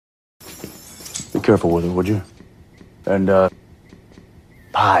careful with her, would you? And,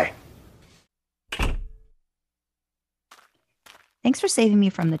 pie. Thanks for saving me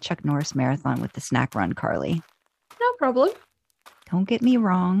from the Chuck Norris marathon with the snack run, Carly. No problem. Don't get me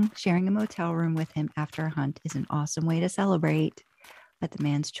wrong. Sharing a motel room with him after a hunt is an awesome way to celebrate. But the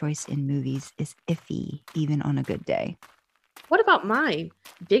man's choice in movies is iffy, even on a good day. What about mine?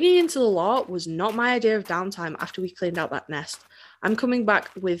 Digging into the law was not my idea of downtime after we cleaned out that nest. I'm coming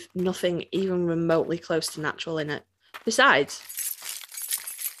back with nothing even remotely close to natural in it. Besides,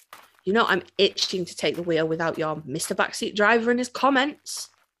 I'm itching to take the wheel without your Mr. Backseat Driver and his comments.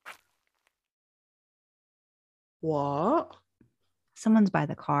 What? Someone's by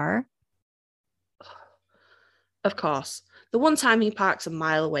the car. Of course. The one time he parks a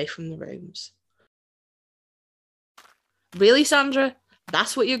mile away from the rooms. Really, Sandra?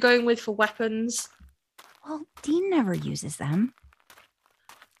 That's what you're going with for weapons? Well, Dean never uses them.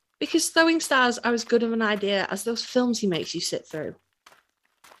 Because throwing stars are as good of an idea as those films he makes you sit through.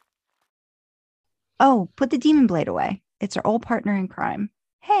 Oh, put the demon blade away. It's our old partner in crime.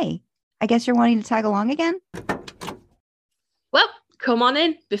 Hey, I guess you're wanting to tag along again? Well, come on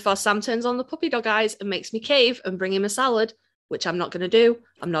in before Sam turns on the puppy dog eyes and makes me cave and bring him a salad, which I'm not going to do.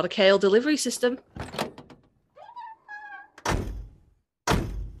 I'm not a kale delivery system.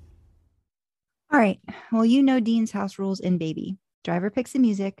 All right. Well, you know Dean's house rules in Baby. Driver picks the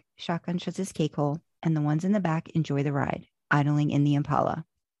music, shotgun shuts his cake hole, and the ones in the back enjoy the ride, idling in the Impala.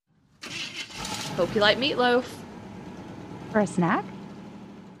 Hope you like meatloaf. For a snack?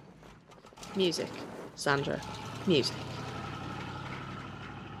 Music, Sandra. Music.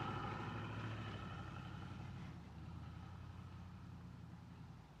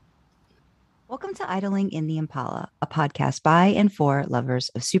 Welcome to Idling in the Impala, a podcast by and for lovers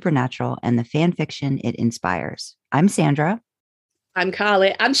of supernatural and the fan fiction it inspires. I'm Sandra. I'm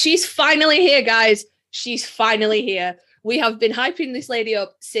Carly, and she's finally here, guys. She's finally here. We have been hyping this lady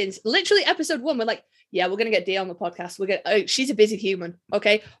up since literally episode 1. We're like, yeah, we're going to get Dee on the podcast. She's a busy human,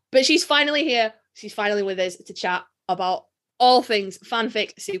 okay? But she's finally here. She's finally with us to chat about all things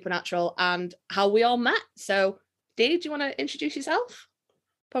fanfic, supernatural, and how we all met. So, Dee, do you want to introduce yourself?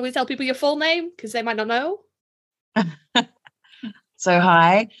 Probably tell people your full name because they might not know. So,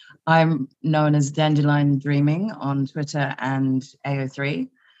 hi, I'm known as DandelionDreaming on Twitter and AO3.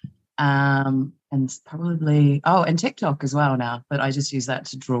 And probably, and TikTok as well now, but I just use that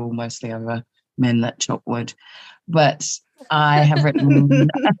to draw mostly over men that chop wood. But I have written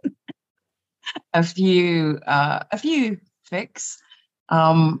a few fics.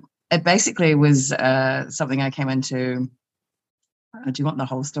 It basically was something I came into. Do you want the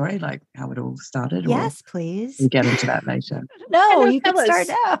whole story, like how it all started? Yes, please. We'll get into that later. No, you can start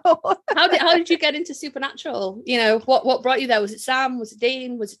now. How did you get into supernatural? What brought you there? Was it Sam? Was it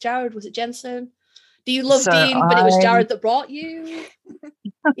Dean? Was it Jared? Was it Jensen? Do you love Dean, but it was Jared that brought you?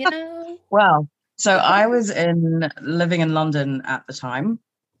 Well, so I was living in London at the time,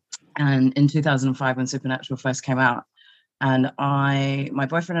 and in 2005 when Supernatural first came out, and my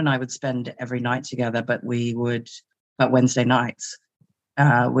boyfriend and I would spend every night together, but Wednesday nights,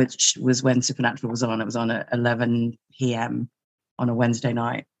 which was when Supernatural was on. It was on at 11 p.m. on a Wednesday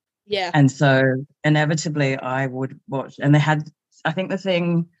night. Yeah. And so inevitably I would watch, and I think the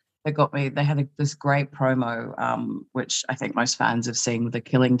thing that got me, they had this great promo, which I think most fans have seen, with the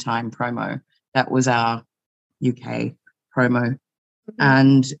Killing Time promo. That was our UK promo. Mm-hmm.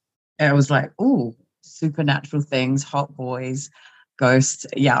 And it was like, ooh, supernatural things, hot boys, ghosts.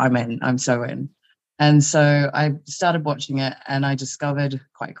 Yeah, I'm in. I'm so in. And so I started watching it, and I discovered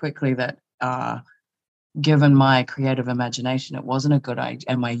quite quickly that given my creative imagination, it wasn't a good idea,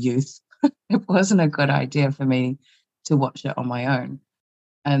 and my youth, it wasn't a good idea for me to watch it on my own.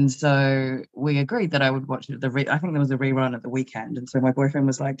 And so we agreed that I would watch it. I think there was a rerun at the weekend. And so my boyfriend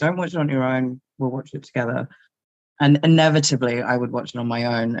was like, don't watch it on your own. We'll watch it together. And inevitably I would watch it on my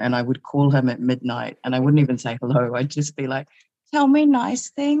own, and I would call him at midnight, and I wouldn't even say hello. I'd just be like, tell me nice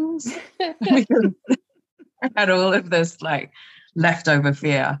things. Because I had all of this like leftover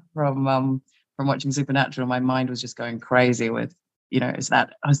fear from watching Supernatural. My mind was just going crazy with, is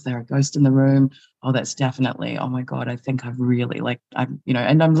there a ghost in the room? Oh, that's definitely, oh my God, I think I've really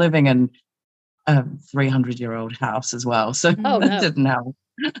and I'm living in a 300-year-old house as well. So that didn't help.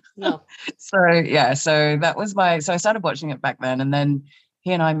 No. So that was so I started watching it back then. And then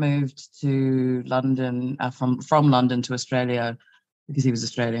he and I moved to London, from London to Australia, because he is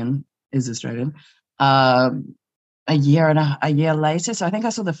Australian, a year later. So I think I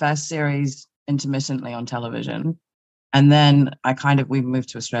saw the first series intermittently on television. And then we moved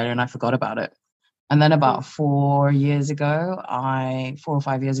to Australia, and I forgot about it. And then about 4 or 5 years ago, I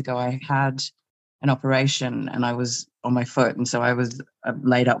had an operation and I was on my foot, and so I was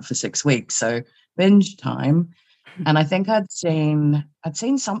laid up for 6 weeks. So binge time. And I think I'd seen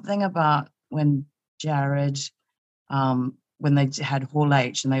something about when Jared, when they had Hall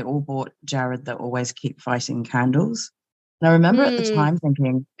H and they all bought Jared the Always Keep Fighting candles. And I remember at the time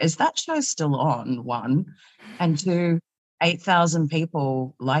thinking, is that show still on? One, and two, 8,000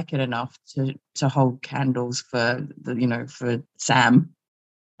 people like it enough to hold candles for for Sam,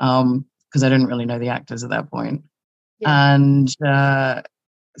 because I didn't really know the actors at that point. Yeah. And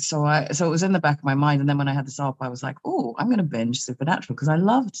so it was in the back of my mind. And then when I had this up, I was like, oh, I'm going to binge Supernatural because I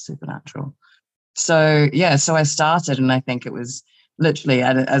loved Supernatural. So yeah, so I started, and I think it was literally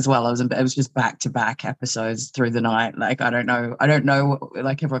as well. It was just back-to-back episodes through the night. Like I don't know.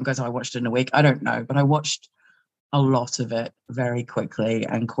 Like everyone goes, oh, I watched it in a week. I don't know, but I watched a lot of it very quickly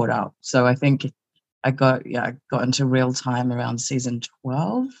and caught up. So I think I got into real time around season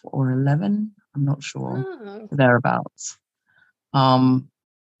 12 or 11. I'm not sure, thereabouts.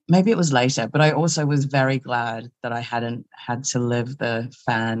 Maybe it was later, but I also was very glad that I hadn't had to live the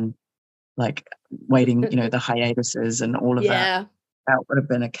fan, like waiting, the hiatuses and all of that. That would have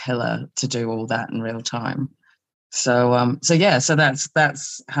been a killer to do all that in real time. So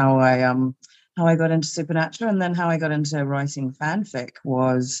that's how I got into Supernatural. And then how I got into writing fanfic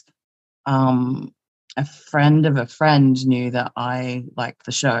was a friend of a friend knew that I liked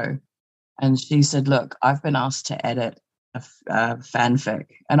the show, and she said, look, I've been asked to edit a fanfic.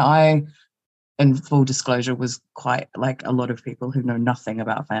 And I, in full disclosure, was quite, like a lot of people who know nothing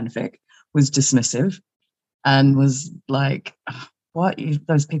about fanfic, was dismissive and was like, what,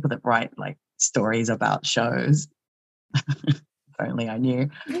 those people that write like stories about shows. If only I knew.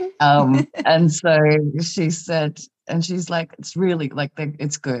 And so she said, and she's like, it's really like,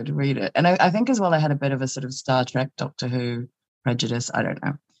 it's good, read it. And I think as well I had a bit of a sort of Star Trek, Doctor Who prejudice, I don't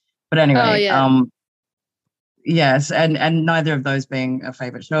know, but anyway. Yes, and neither of those being a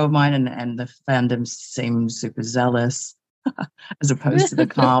favorite show of mine, and the fandom seemed super zealous as opposed to the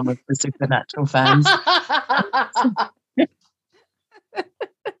calm of the Supernatural fans.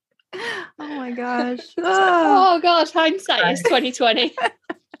 Oh my gosh. Oh gosh, hindsight is 2020.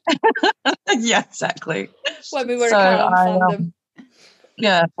 Yeah, exactly. When we were a calm fandom.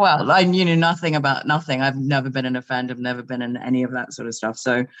 Yeah, well, I knew nothing about nothing. I've never been in a fandom, never been in any of that sort of stuff.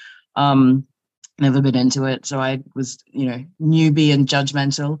 So never been into it. So I was, newbie and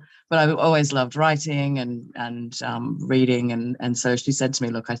judgmental, but I always loved writing and reading. And so she said to me,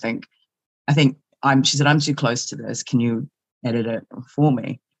 look, I think she said, I'm too close to this. Can you edit it for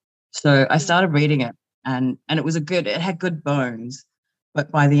me? So I started reading it, and it had good bones,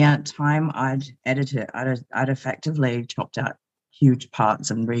 but by the time I'd edited it, I'd effectively chopped out huge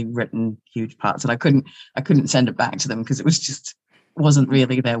parts and rewritten huge parts. And I couldn't send it back to them because it wasn't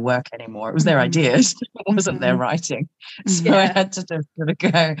really their work anymore. It was their ideas. It wasn't their writing. So I had to just sort of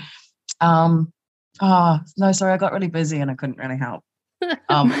go, no, sorry, I got really busy and I couldn't really help.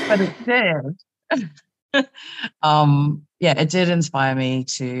 But it did. It did inspire me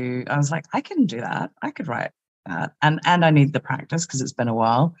I was like, I can do that. I could write that. And I need the practice because it's been a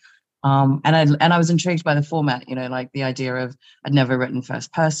while. And I was intrigued by the format, like the idea of, I'd never written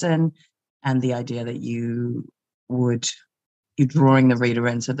first person, and the idea that you're drawing the reader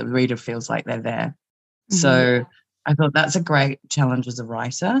in so the reader feels like they're there. So I thought that's a great challenge as a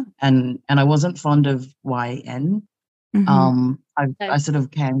writer. And I wasn't fond of YN. I sort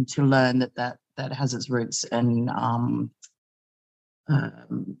of came to learn that has its roots in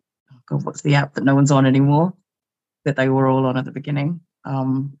what's the app that no one's on anymore that they were all on at the beginning?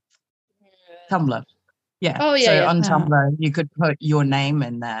 Tumblr. Yeah. On Tumblr you could put your name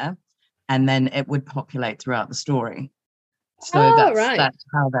in there and then it would populate throughout the story. So that's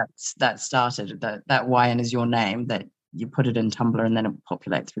how that started. That YN is your name, that you put it in Tumblr and then it would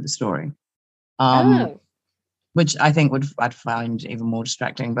populate through the story. Which I think I'd find even more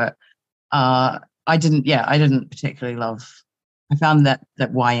distracting, but I didn't particularly love. I found that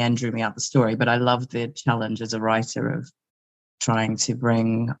YN drew me out the story, but I loved the challenge as a writer of trying to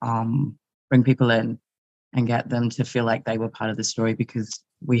bring people in and get them to feel like they were part of the story, because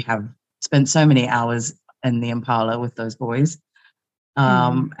we have spent so many hours in the Impala with those boys,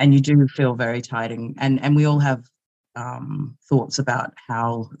 and you do feel very tired, and we all have thoughts about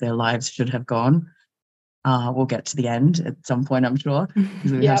how their lives should have gone. We'll get to the end at some point, I'm sure,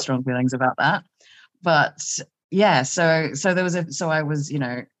 because we have strong feelings about that. But yeah, so there was I was,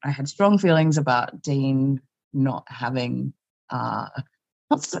 I had strong feelings about Dean not having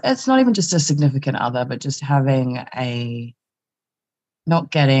it's not even just a significant other, but just having not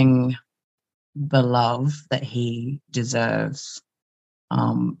getting the love that he deserves,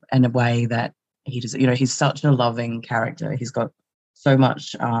 in a way that he's such a loving character. He's got so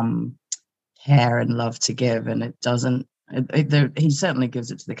much care and love to give, and it doesn't. He certainly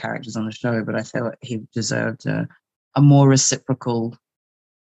gives it to the characters on the show, but I feel he deserved a more reciprocal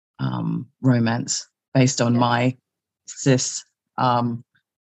romance based on my cis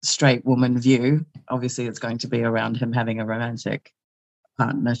straight woman view. Obviously, it's going to be around him having a romantic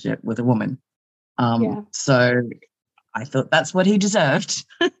partnership with a woman. So I thought that's what he deserved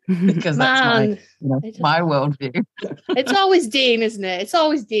because that's my worldview. It's always Dean, isn't it? It's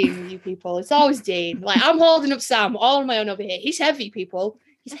always Dean, you people. It's always Dean. Like, I'm holding up Sam all on my own over here. He's heavy, people.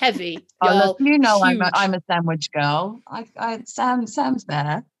 He's heavy. Look, I'm a sandwich girl. Sam's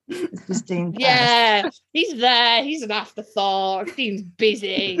there. It's just Dean. Yeah, he's there. He's an afterthought. Dean's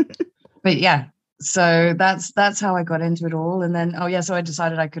busy. But yeah, so that's how I got into it all. And then so I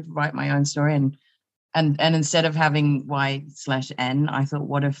decided I could write my own story and instead of having Y/N, I thought,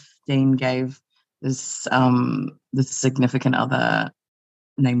 what if Dean gave this significant other,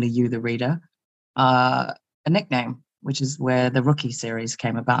 namely you, the reader, a nickname, which is where the Rookie series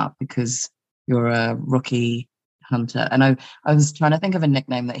came about, because you're a rookie hunter. And I was trying to think of a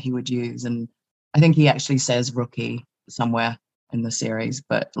nickname that he would use, and I think he actually says rookie somewhere in the series,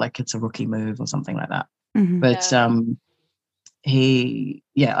 but like it's a rookie move or something like that. Mm-hmm. But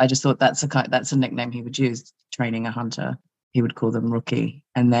I just thought that's a nickname he would use, training a hunter. He would call them Rookie.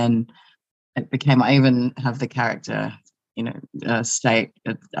 And then it became, I even have the character, state,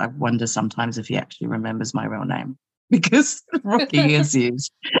 I wonder sometimes if he actually remembers my real name, because Rookie is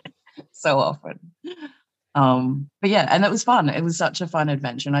used so often. But yeah, and it was fun. It was such a fun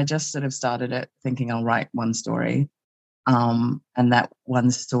adventure. And I just sort of started it thinking I'll write one story. And that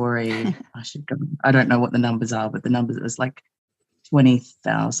one story, I don't know what the numbers are, but the numbers, it was like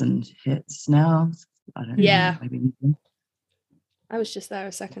 20,000 hits now. I don't know, maybe. I was just there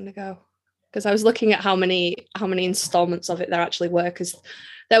a second ago because I was looking at how many installments of it there actually were, because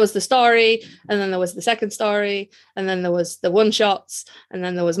there was the story, and then there was the second story, and then there was the one shots, and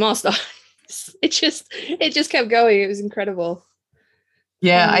then there was more stories. It just kept going. It was incredible.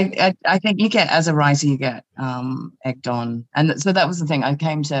 Yeah, I think you get, as a writer, you get egged on, and so that was the thing.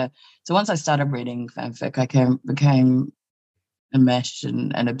 So once I started reading fanfic, I became enmeshed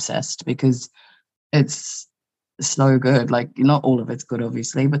and obsessed, because it's so good. Like, not all of it's good,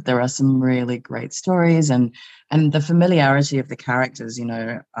 obviously, but there are some really great stories, and the familiarity of the characters,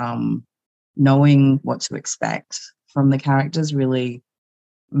 knowing what to expect from the characters really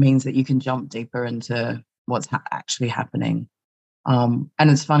means that you can jump deeper into what's actually happening. And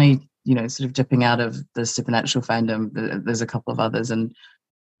it's funny, sort of dipping out of the supernatural fandom, there's a couple of others, and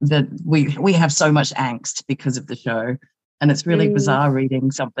that we have so much angst because of the show. And it's really bizarre reading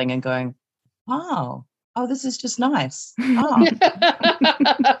something and going, oh, this is just nice. Oh.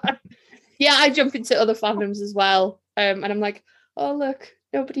 Yeah, I jump into other fandoms as well. And I'm like, oh, look,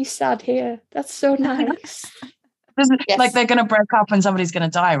 nobody's sad here. That's so nice. Yes. Like they're going to break up and somebody's going to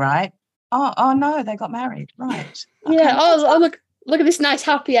die, right? Oh, no, they got married. Right. Okay. Yeah. Oh, look at this nice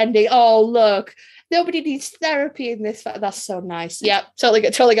happy ending. Oh, look, nobody needs therapy in this. That's so nice. Yeah, totally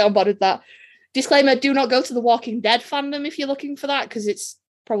get on board with that. Disclaimer, do not go to the Walking Dead fandom if you're looking for that, because it's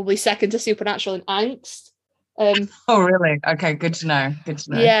probably second to Supernatural in angst. Oh, really? Okay, good to know.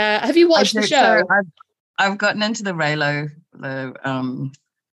 Yeah. Have you watched the show? So I've gotten into the Raylo,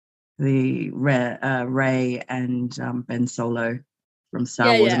 the Ray and Ben Solo from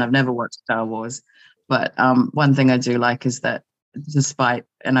Star Wars, and I've never watched Star Wars. But one thing I do like is that despite,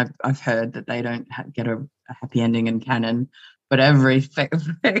 and I've heard that they don't get a happy ending in canon, but every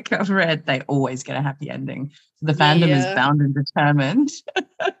fic I've read, they always get a happy ending. So the fandom is bound and determined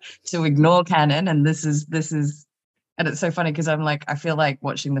to ignore canon, and this is, and it's so funny because I'm like, I feel like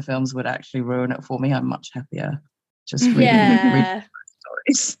watching the films would actually ruin it for me. I'm much happier just reading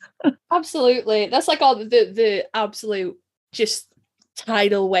stories. Absolutely, that's like all the absolute just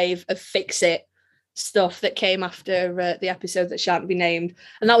tidal wave of fix it stuff that came after the episode that shan't be named,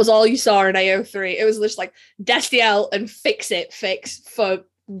 and that was all you saw in AO3. It was just like Destiel and fix for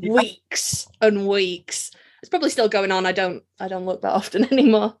weeks and weeks. It's probably still going on. I don't look that often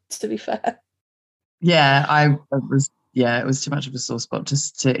anymore, to be fair. It was too much of a sore spot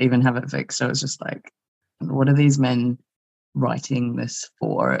just to even have it fixed. So it's just like, what are these men writing this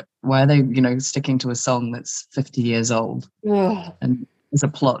for? Why are they sticking to a song that's 50 years old and as a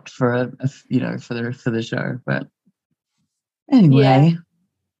plot for for the show? But anyway,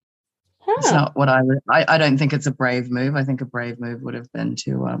 it's not what I don't think it's a brave move. I think a brave move would have been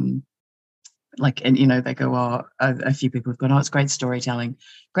to they go, a few people have gone, it's great storytelling.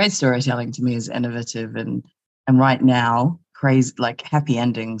 Great storytelling to me is innovative and right now crazy, like happy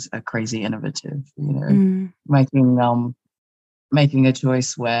endings are crazy innovative, you know, Mm. making a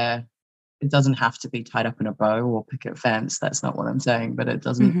choice where it doesn't have to be tied up in a bow or picket fence. That's not what I'm saying, but it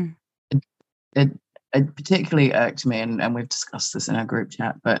doesn't, Mhm. it particularly irked me, and we've discussed this in our group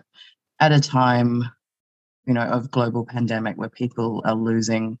chat, but at a time, you know, of global pandemic where people are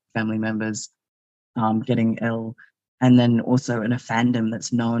losing family members, getting ill, and then also in a fandom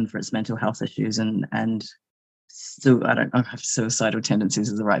that's known for its mental health issues and so I don't know if suicidal tendencies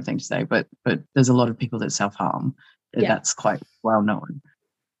is the right thing to say, but there's a lot of people that self-harm. Yeah. That's quite well known.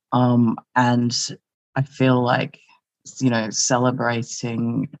 And I feel like, you know,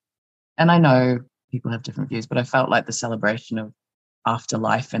 celebrating, and I know people have different views, but I felt like the celebration of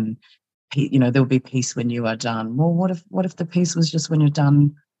afterlife and, you know, there'll be peace when you are done. Well, what if the peace was just when you're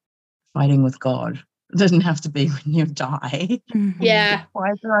done fighting with God? It doesn't have to be when you die. Mhm. Yeah.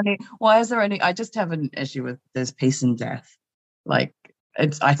 Why is there any I just have an issue with there's peace in death. Like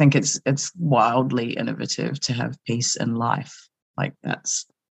I think it's wildly innovative to have peace in life. Like that's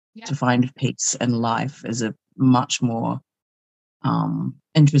Yeah. to find peace in life is a much more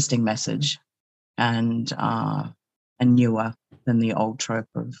interesting message and newer than the old trope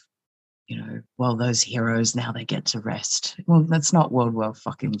of, you know, well, those heroes now they get to rest. Well, that's not World War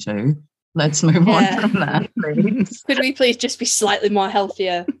fucking II. Let's move Yeah. on from that, please. Could we please just be slightly more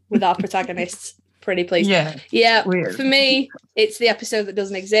healthier with our protagonists? Pretty please. Yeah. Yeah. Weird. For me, it's the episode that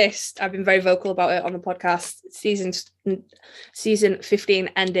doesn't exist. I've been very vocal about it on the podcast. Season 15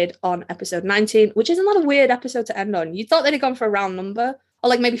 ended on episode 19, which is another weird episode to end on. You thought they'd have gone for a round number, or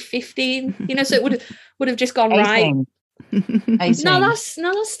like maybe 15, you know, so it would have just gone 18. right. 18. No, that's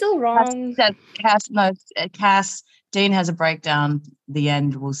still wrong. Cass, Dean has a breakdown. The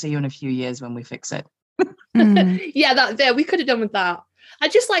end. We'll see you in a few years when we fix it. Mm. Yeah, we could have done with that. I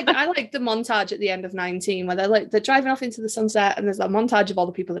like the montage at the end of 19 where they're driving off into the sunset and there's that montage of all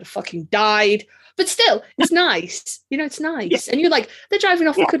the people that have fucking died. But still, it's nice. You know, it's nice. Yeah. And you're like, they're driving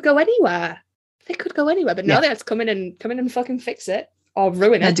off, they could go anywhere. They could go anywhere. But no, they have to come in and fucking fix it or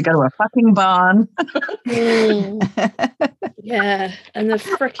ruin it. Had to go to a fucking barn. Yeah. And the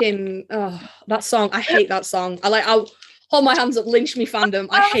freaking that song. I hate that song. I'll hold my hands up, lynch me fandom.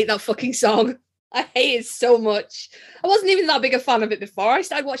 I hate that fucking song. I hate it so much. I wasn't even that big a fan of it before I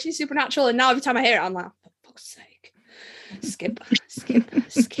started watching Supernatural, and now every time I hear it, I'm like, oh, for fuck's sake. Skip.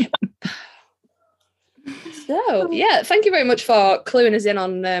 So, yeah, thank you very much for cluing us in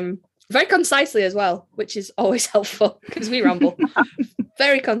on very concisely as well, which is always helpful because we ramble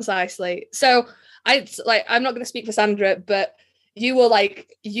very concisely. So, I'm not going to speak for Sandra, but you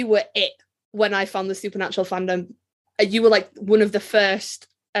were it when I found the Supernatural fandom. You were like one of the first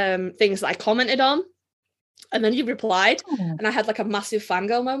things that I commented on, and then you replied, and I had like a massive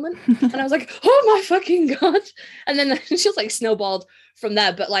fangirl moment, and I was like, oh my fucking god, and then she just like snowballed from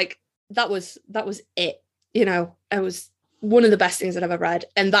there. But like that was it, you know. It was one of the best things that I've ever read,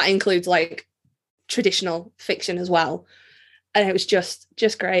 and that includes like traditional fiction as well, and it was just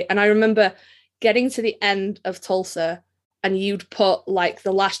great. And I remember getting to the end of Tulsa, and you'd put like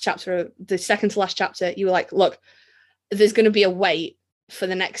the second to last chapter, you were like, look, there's going to be a wait for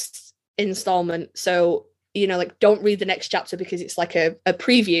the next installment, so you know, like, don't read the next chapter because it's like a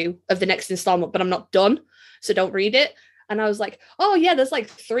preview of the next installment, but I'm not done, so don't read it. And I was like, oh yeah, there's like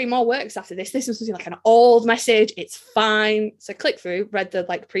 3 more works after this was like an old message, it's fine. So I clicked through, read the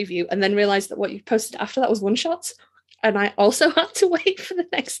like preview, and then realized that what you posted after that was one shots, and I also had to wait for the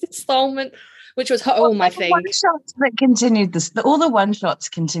next installment, which was my thing. One shots that continued all the one shots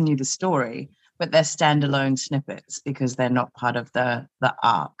continue the story, but they're standalone snippets because they're not part of the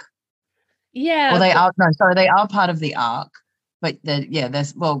arc. Yeah. Well, they are part of the arc, but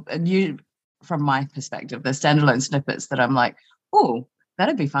from my perspective, they're standalone snippets that I'm like, oh,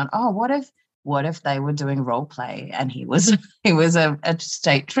 that'd be fun. Oh, what if they were doing role play and he was a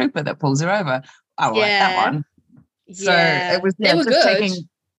state trooper that pulls her over? I like that one. So it was they were just good.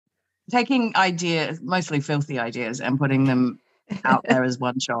 taking ideas, mostly filthy ideas, and putting them out there as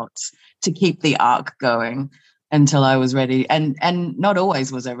one shots to keep the arc going until I was ready. And not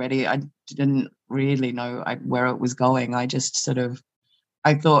always was I ready. I didn't really know where it was going. I just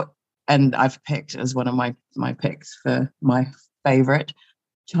I thought, and I've picked as one of my picks for my favorite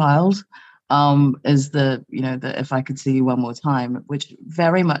child is the If I Could See You One More Time, which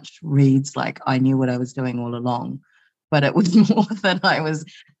very much reads like I knew what I was doing all along, but it was more than I was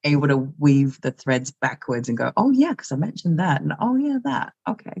able to weave the threads backwards and go, oh yeah, because I mentioned that, and oh yeah, that,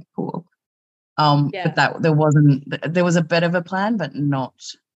 okay, cool. But that there was a bit of a plan, but not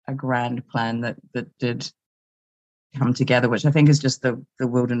a grand plan that did come together, which I think is just the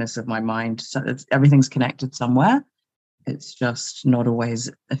wilderness of my mind. So everything's connected somewhere, It's just not always.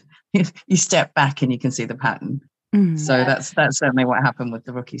 You step back and you can see the pattern. So Yeah. that's certainly what happened with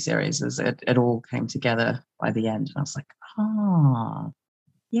the Rookie series. Is it all came together by the end, and I was like,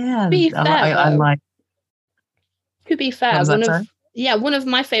 yeah, Be fair, I though. like. To be What fair, was that, sorry? one of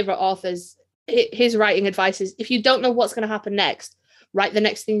my favorite authors, his writing advice is, if you don't know what's going to happen next, write the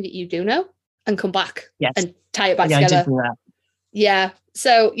next thing that you do know and come back Yes. and tie it back Yeah, I together. did do that. Yeah.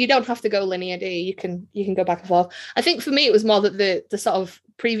 So you don't have to go linear, do you? You can go back and forth. I think for me it was more that the sort of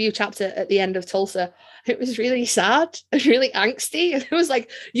preview chapter at the end of Tulsa, it was really sad and really angsty. And it was like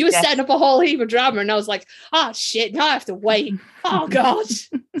you were setting up a whole heap of drama, and I was like, shit, now I have to wait. Oh God.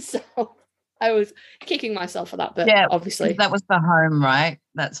 So I was kicking myself for that, but obviously that was for Home, right?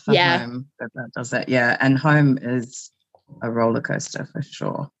 That's for Home that does that. Yeah, and Home is a roller coaster for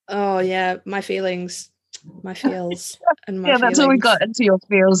sure. Oh yeah, my feels and my that's how we got into your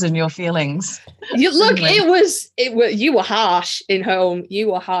feels and your feelings. You look, it was you were harsh in Home.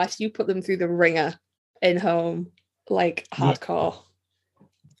 You were harsh. You put them through the ringer in Home, like hardcore.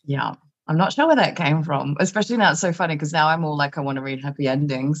 Yeah. I'm not sure where that came from, especially now. It's so funny because now I'm all like, I want to read happy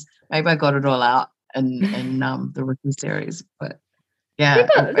endings. Maybe I got it all out in the Rookie series, but yeah,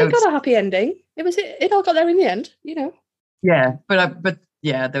 they got a happy ending. It all got there in the end, you know. Yeah, but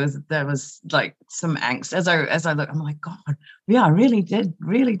yeah, there was like some angst as I look. I'm like, God, yeah, I really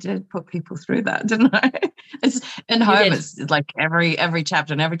did put people through that, didn't I? It's in Home. It's like every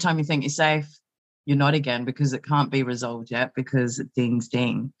chapter, and every time you think you're safe, you're not again, because it can't be resolved yet, because it dings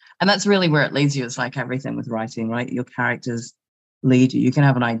ding. And that's really where it leads you. It's like everything with writing, right? Your characters lead you. You can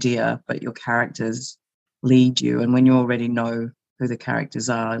have an idea, but your characters lead you. And when you already know who the characters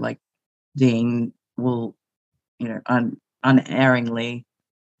are, like Dean will, unerringly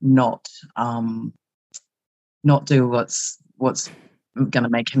not do what's going to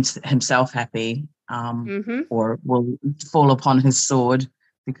make himself happy, or will fall upon his sword,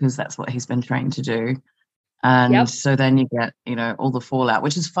 because that's what he's been trained to do. And so then you get, all the fallout,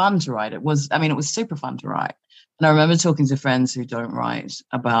 which is fun to write. It was super fun to write. And I remember talking to friends who don't write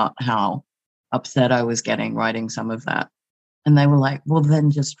about how upset I was getting writing some of that. And they were like, well,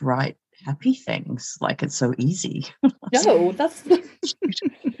 then just write happy things. Like, it's so easy. No, that's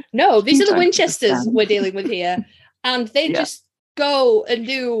no, these are the Winchesters we're dealing with here. And they just go and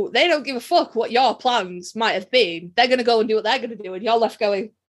they don't give a fuck what your plans might have been. They're going to go and do what they're going to do. And you're left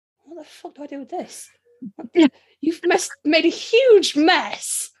going, what the fuck do I do with this? You've made a huge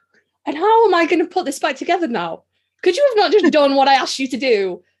mess. And how am I going to put this back together now? Could you have not just done what I asked you to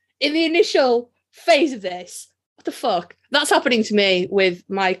do in the initial phase of this? What the fuck? That's happening to me with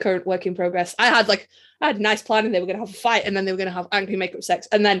my current work in progress. I had a nice plan, and they were going to have a fight, and then they were going to have angry makeup sex.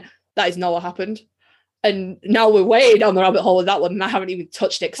 And then that is not what happened. And now we're way down the rabbit hole with that one, and I haven't even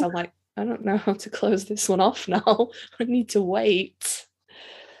touched it because I'm like, I don't know how to close this one off now. I need to wait.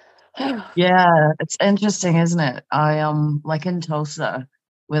 Yeah, it's interesting, isn't it? I like in Tulsa,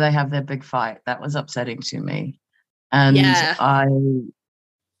 where they have their big fight, that was upsetting to me. And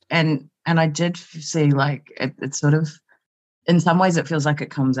I did see, like, it sort of, in some ways it feels like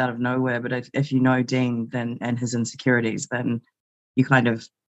it comes out of nowhere, but if you know Dean and his insecurities, then you kind of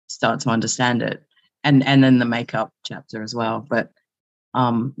start to understand it. And then the makeup chapter as well. But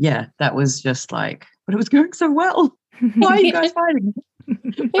that was just like, but it was going so well. Why are you guys fighting?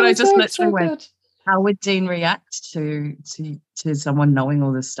 But I just literally went, how would Dean react to someone knowing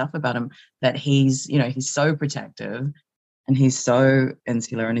all this stuff about him, that he's so protective and he's so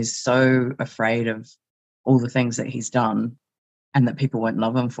insular and he's so afraid of all the things that he's done, and that people won't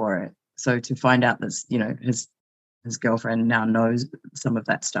love him for it. So to find out that, his girlfriend now knows some of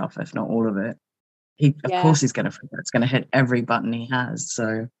that stuff, if not all of it, of course he's going to forget. It's going to hit every button he has.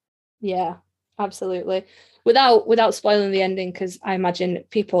 So yeah, absolutely. Without spoiling the ending, because I imagine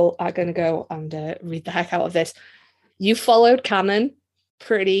people are going to go and read the heck out of this. You followed canon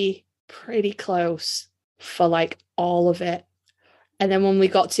pretty close for like all of it, and then when we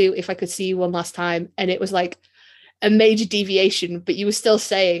got to If I Could See You One Last Time, and it was like a major deviation, but you were still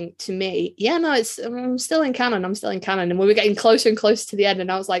saying to me, yeah, no, I'm still in canon. And we were getting closer and closer to the end,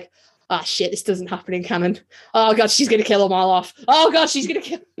 and I was like, shit, this doesn't happen in canon. Oh God, she's going to kill them all off. Oh God, she's going to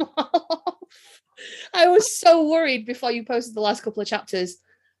kill them all off. I was so worried before you posted the last couple of chapters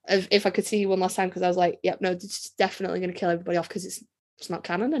of If I Could See You One Last Time, because I was like, yep, no, it's definitely going to kill everybody off, because it's not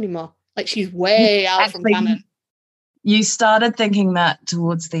canon anymore. Like, she's way out from canon. You started thinking that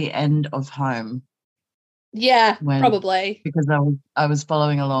towards the end of Home. Yeah, probably. Because I was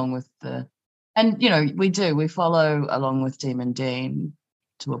following along with we follow along with Demon Dean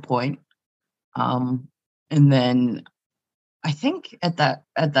to a point. And then I think at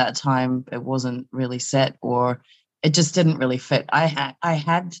that time it wasn't really set, or it just didn't really fit. I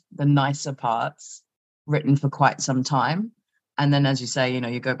had the nicer parts written for quite some time, and then, as you say,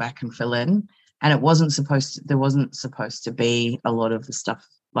 you go back and fill in. And there wasn't supposed to be a lot of the stuff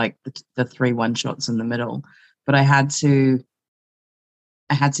like the 3 one-shots in the middle, but I had to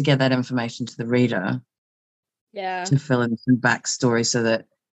get that information to the reader, to fill in some backstory so that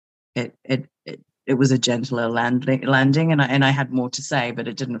it was a gentler landing, and I had more to say, but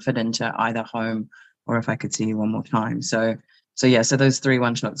it didn't fit into either home or If I Could See You One More Time. So those 3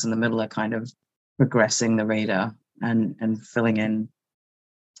 one-shots in the middle are kind of progressing the reader and filling in,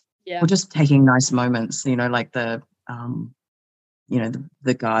 or just taking nice moments, like the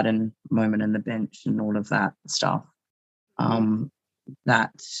the garden moment and the bench and all of that stuff.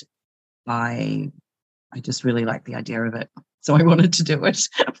 That I just really like the idea of it, so I wanted to do it.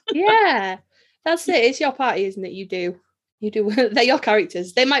 Yeah, that's it. It's your party, isn't it? You do. They're your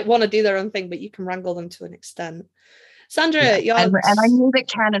characters. They might want to do their own thing, but you can wrangle them to an extent. Sandra, and I knew that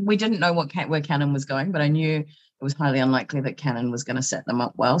Canon. We didn't know where Canon was going, but I knew it was highly unlikely that Canon was going to set them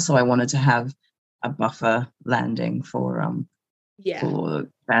up well. So I wanted to have a buffer landing for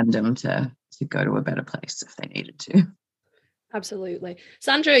fandom to go to a better place if they needed to. Absolutely.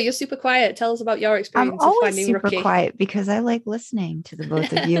 Sandra, you're super quiet. Tell us about your experience I'm of always finding super Rookie. quiet because I like listening to the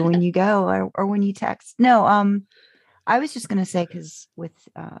both of you when you go or when you text. No, I was just going to say, because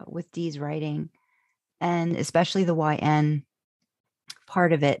with Dee's writing, and especially the YN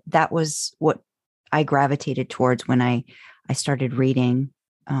part of it, that was what I gravitated towards when I started reading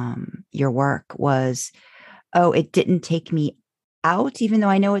your work. Was, it didn't take me out, even though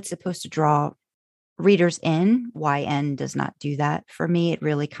I know it's supposed to draw readers in. YN does not do that for me. It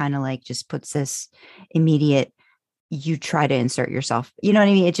really kind of like just puts this immediate, you try to insert yourself, you know what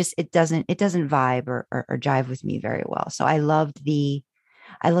I mean? It doesn't vibe or jive with me very well. So I love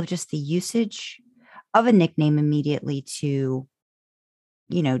just the usage of a nickname immediately to,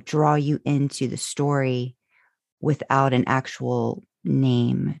 draw you into the story without an actual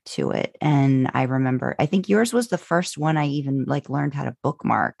name to it. And I remember, I think yours was the first one I even learned how to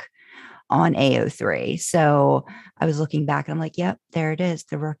bookmark on AO3. So I was looking back and I'm like, yep, there it is,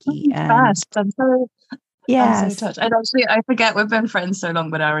 the Rookie. Fast. I'm so yes. touched. And actually, I forget, we've been friends so long,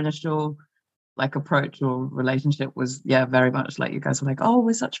 but our initial approach or relationship was very much like, you guys were like, oh,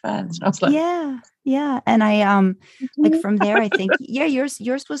 we're such fans. And I was like, yeah. And I from there, I think yours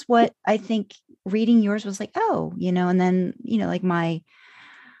was what I think reading yours was like, and then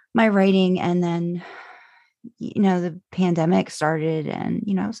my writing, and then the pandemic started, and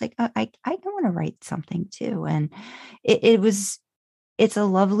I was like, I want to write something too. And it's a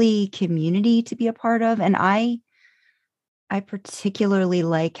lovely community to be a part of. And I particularly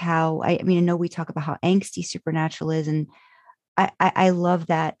like how, I know we talk about how angsty Supernatural is, and I love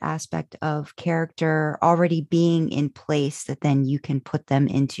that aspect of character already being in place, that then you can put them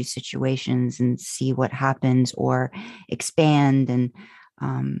into situations and see what happens, or expand the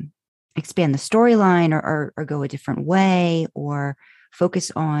storyline, or go a different way, or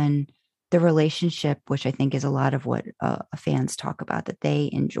focus on the relationship, which I think is a lot of what fans talk about, that they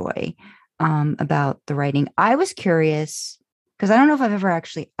enjoy about the writing. I was curious, because I don't know if I've ever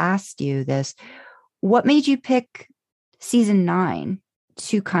actually asked you this, what made you pick season 9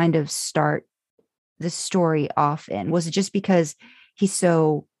 to kind of start the story off in? Was it just because he's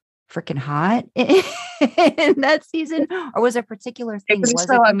so freaking hot in that season, or was it a particular thing? Was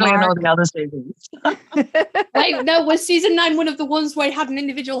so ugly in all the other seasons. Wait, no, was season 9 one of the ones where he had an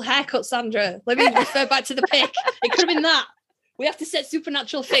individual haircut, Sandra? Let me refer back to the pick. It could have been that. We have to set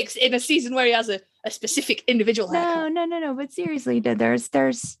Supernatural fix in a season where he has a specific individual haircut. No. But seriously,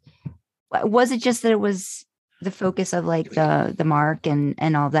 was it just that it was the focus of the mark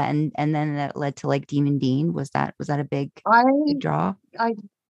and all that, and then that led to Demon Dean? Was that a big draw? I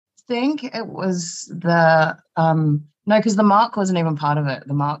think it was the no, because the mark wasn't even part of it.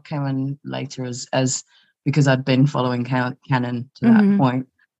 The mark came in later as because I'd been following canon to that point.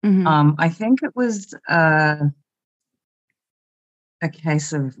 I think it was a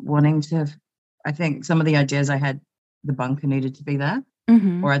case of wanting to. I think some of the ideas I had, the bunker needed to be there,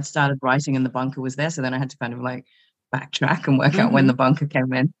 or I'd started writing and the bunker was there, so then I had to kind of backtrack and work out when the bunker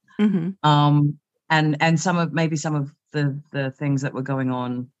came in. And some of the things that were going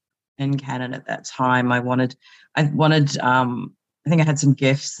on in canon at that time, I think I had some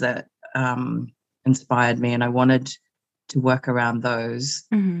gifts that inspired me, and I wanted to work around those,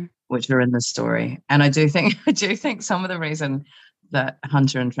 which are in the story. And I do think some of the reason that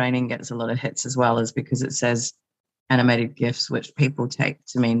Hunter in Training gets a lot of hits as well is because it says animated gifts, which people take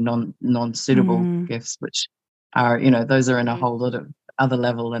to mean non-suitable gifts, which are, those are in a whole lot of other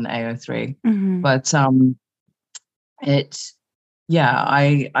level than AO3. But it, yeah,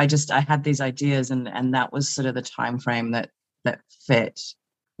 I had these ideas, and that was sort of the time frame that fit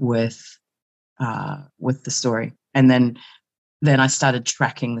with the story. And then I started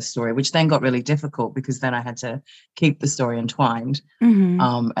tracking the story, which then got really difficult because then I had to keep the story entwined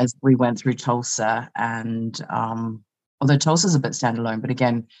as we went through Tulsa. And although Tulsa's a bit standalone, but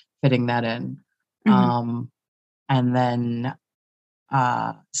again, fitting that in. And then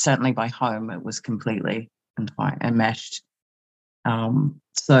certainly by home, it was completely entwined and meshed.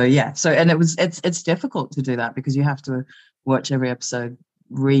 So and it's difficult to do that because you have to watch every episode,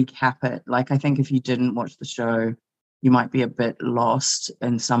 recap it. Like, I think if you didn't watch the show, you might be a bit lost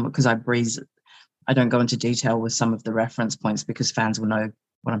in some, because I don't go into detail with some of the reference points because fans will know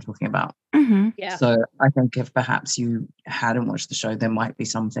what I'm talking about. Yeah. So I think if perhaps you hadn't watched the show, there might be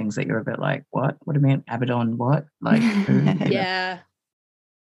some things that you're a bit like, what do you mean? Abaddon, what? Like, who? Yeah.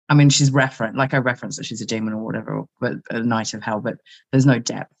 I mean, she's I reference that she's a demon or whatever, but a knight of hell, but there's no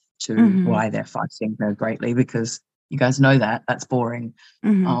depth to why they're fighting her greatly, because you guys know that's boring.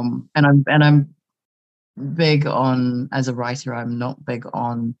 And I'm big on, as a writer, I'm not big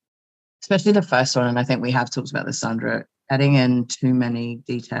on, especially the first one, and I think we have talked about this, Sandra, adding in too many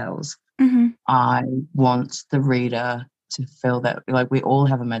details. I want the reader to feel that, like, we all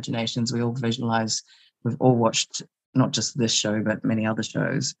have imaginations, we all visualize, we've all watched not just this show but many other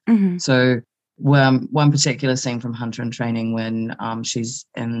shows. So one particular scene from Hunter in Training, when she's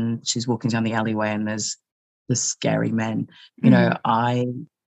walking down the alleyway and there's the scary men, I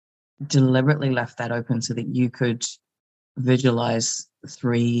deliberately left that open so that you could visualize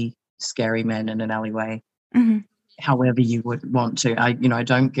 3 scary men in an alleyway however you would want to. I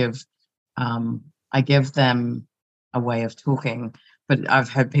don't give I give them a way of talking, but I've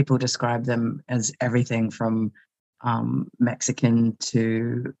heard people describe them as everything from Mexican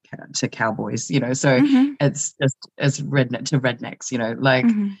to cowboys, so it's rednecks, like,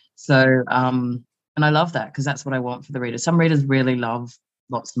 so and I love that, because that's what I want for the reader. Some readers really love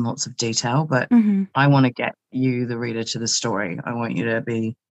lots and lots of detail, but I want to get you, the reader, to the story. I want you to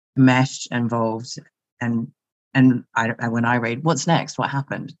be meshed, involved, and when I read, what's next, what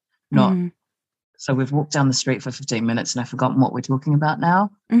happened, not so we've walked down the street for 15 minutes and I've forgotten what we're talking about now.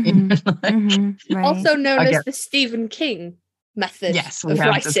 Right. Also known as the Stephen King method of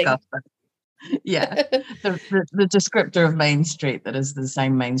writing. Yeah, the descriptor of Main Street that is the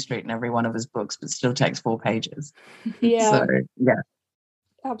same Main Street in every one of his books, but still takes 4 pages. Yeah. So yeah,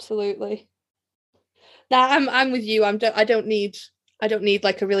 absolutely. Now I'm with you. I don't need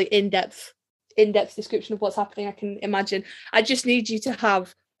like a really in-depth description of what's happening. I can imagine. I just need you to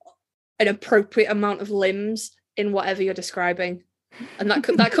have an appropriate amount of limbs in whatever you're describing, and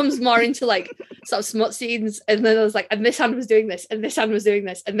that comes more into like sort of smut scenes. And then I was like, and this hand was doing this, and this hand was doing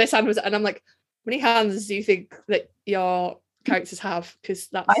this, and this hand was, and I'm like, how many hands do you think that your characters have? Because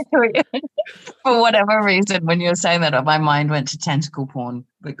that's for whatever reason, when you were saying that, my mind went to tentacle porn.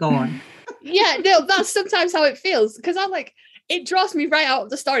 But go on. Yeah, no, that's sometimes how it feels, because I'm like, it draws me right out of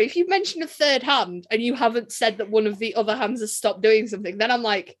the story. If you mention a third hand and you haven't said that one of the other hands has stopped doing something, then I'm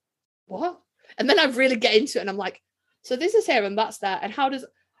like, what? And then I really get into it and I'm like, so this is here and that's there, and how does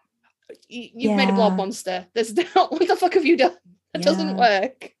you've made a blob monster, there's not, what the fuck have you done? That doesn't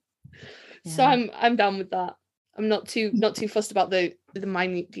work. So I'm down with that. I'm not too fussed about the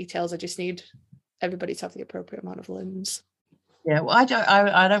minute details. I just need everybody to have the appropriate amount of limbs. Yeah, well,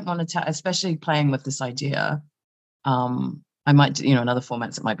 I don't want to especially playing with this idea. I might do, in other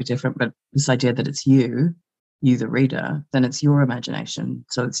formats it might be different, but this idea that it's you the reader, then it's your imagination,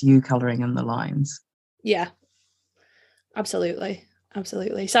 so it's you coloring in the lines. Yeah, absolutely.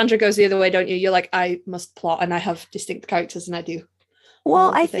 Sandra goes the other way, don't you? You're like, I must plot and I have distinct characters, and I do.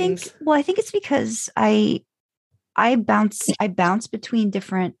 Well, I think it's because I bounce between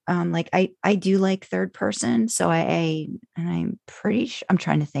different like I do like third person, so I'm pretty sure, I'm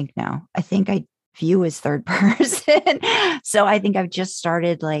trying to think now, I think I view as third person. So I think I've just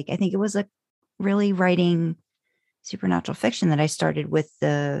started, like, I think it was really writing supernatural fiction that I started with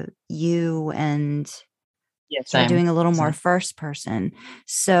the you and so doing a little more first person.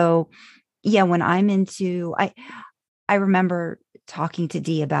 So yeah, when I'm into, I remember talking to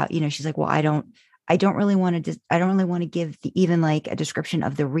Dee about, she's like, well, I don't really want to give even like a description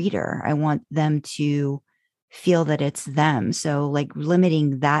of the reader. I want them to feel that it's them. So like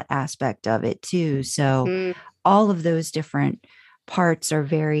limiting that aspect of it too. So all of those different parts are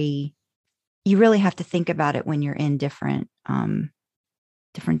you really have to think about it when you're in different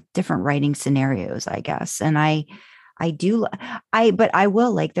writing scenarios, I guess. And but I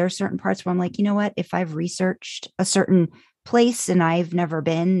will, like, there are certain parts where I'm like, you know what, if I've researched a certain place and I've never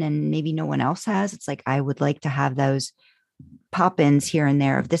been, and maybe no one else has, it's like I would like to have those pop-ins here and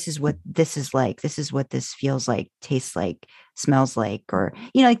there of this is what this is like, this is what this feels like, tastes like, smells like, or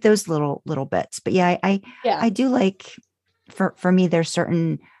like those little bits. But yeah, I do like, for me, there's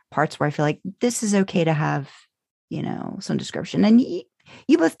certain parts where I feel like this is okay to have some description, and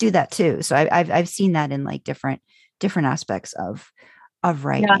you both do that too. So I've seen that in like different aspects of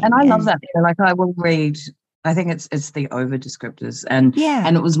writing. Yeah, and I love that. Like I will read. I think it's the over descriptors, and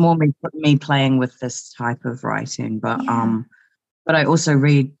it was more me playing with this type of writing. But I also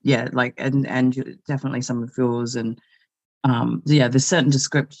read like and definitely some of yours, and there's certain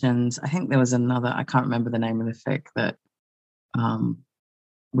descriptions. I think there was another. I can't remember the name of the fic that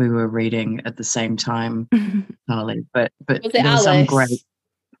we were reading at the same time, Carly. But was it there was Alice? some great.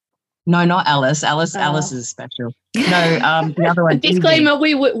 No, not Alice. Alice is special. No, the other one. Disclaimer: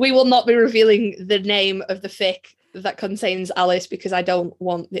 we will not be revealing the name of the fic that contains Alice because I don't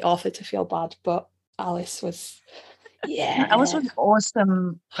want the author to feel bad. But Alice was, Alice was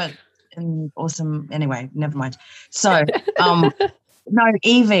awesome, but awesome anyway. Never mind. So, no,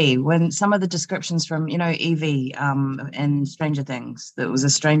 Evie. When some of the descriptions from Evie in Stranger Things, that was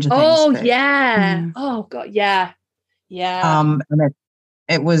a Stranger Things. Oh fic. yeah. Oh god, yeah. And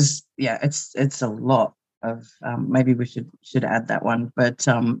it was it's a lot of maybe we should add that one, but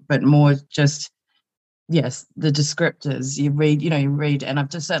more just the descriptors you read, and I've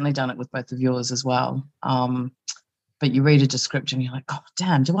just certainly done it with both of yours as well. But you read a description, you're like, oh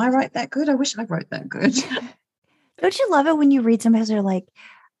damn, do I write that good? I wish I wrote that good. Don't you love it when you read somebody they're like,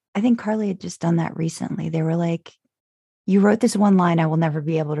 I think Carly had just done that recently. They were like, you wrote this one line, I will never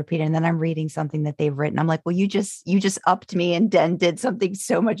be able to repeat it. And then I'm reading something that they've written. I'm like, well, you just upped me and did something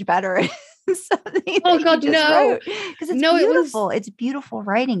so much better. Oh God, no. Because it's beautiful. It's beautiful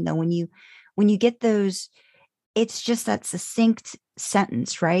writing though. When you get those, it's just that succinct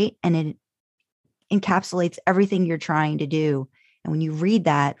sentence, right? And it encapsulates everything you're trying to do. And when you read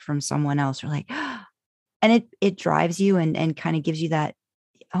that from someone else, you're like, and it drives you and kind of gives you that,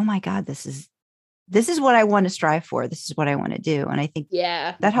 oh my God, this is what I want to strive for. This is what I want to do. And I think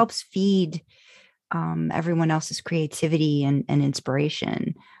that helps feed everyone else's creativity and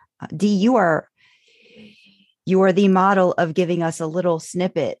inspiration. Dee, you are the model of giving us a little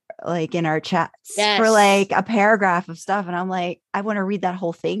snippet, like in our chats for like a paragraph of stuff. And I'm like, I want to read that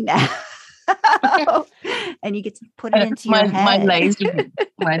whole thing now. And you get to put it into your head.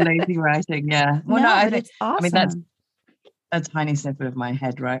 My lazy writing. Yeah. Well, but it's awesome. I mean, that's a tiny snippet of my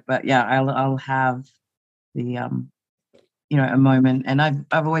head, right? But yeah, I'll have the a moment, and I've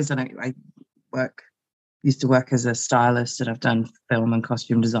always done it. I used to work as a stylist, and I've done film and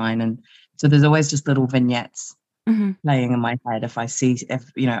costume design, and so there's always just little vignettes playing in my head. I'll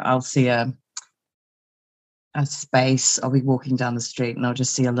see a space. I'll be walking down the street, and I'll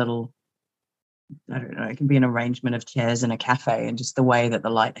just see a little. I don't know. It can be an arrangement of chairs in a cafe, and just the way that the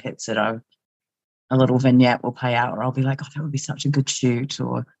light hits it, a little vignette will play out, or I'll be like, oh, that would be such a good shoot,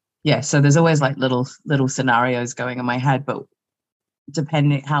 or so there's always like little scenarios going in my head, but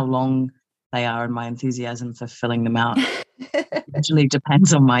depending how long they are and my enthusiasm for filling them out usually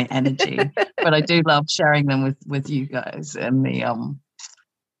depends on my energy. But I do love sharing them with you guys and the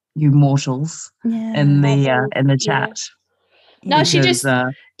you mortals in the chat. No, she just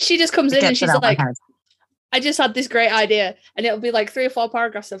comes in and she's like, I just had this great idea, and it'll be like 3 or 4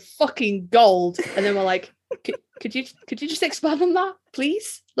 paragraphs of fucking gold, and then we're like, could you just expand on that,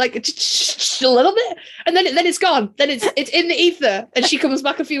 please? Like just a little bit, and then it's gone. Then it's in the ether, and she comes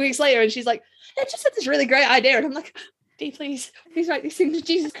back a few weeks later, and she's like, I just had this really great idea, and I'm like, Dee, please write these things,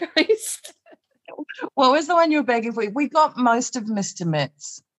 Jesus Christ. What was the one you were begging for? We got most of Mr.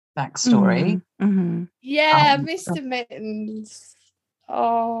 Mitt's backstory. Yeah, Mr. Mittens.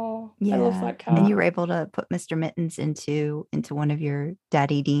 Oh, yeah. I love that cat. And you were able to put Mr. Mittens into one of your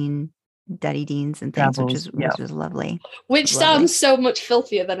Daddy Deans and things, which was lovely. Which sounds so much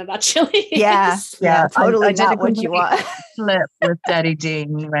filthier than it actually is. Yeah, totally I not what you want. Flip with Daddy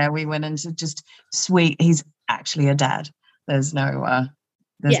Dean, where we went into just sweet. He's actually a dad. There's no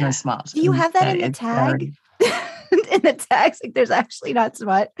smart. Do you have that in the tag? In the tags, like there's actually not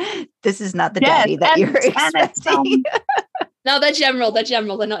smart. This is not the daddy that you're expecting. No, they're general. They're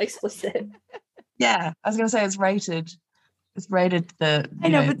not explicit. Yeah, I was gonna say it's rated. It's rated I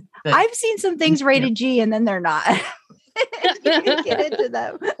know, but I've seen some things rated G and then they're not. You can get into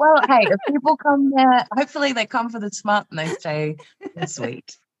them. Well, hey, if people come there, hopefully they come for the smart and they stay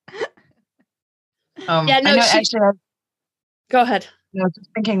sweet. Go ahead. I was just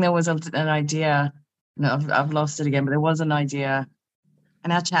thinking there was an idea. No, I've lost it again, but there was an idea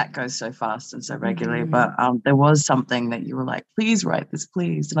And our chat goes so fast and so regularly. Mhm. But there was something that you were like, please write this,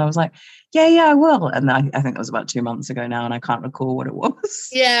 please. And I was like, yeah, I will. And I think it was about 2 months ago now, and I can't recall what it was.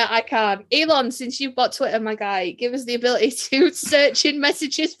 Yeah, I can. Elon, since you've got Twitter, my guy, give us the ability to search in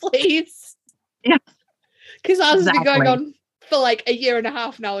messages, please. Yeah. Because ours has been going Exactly. on for like a year and a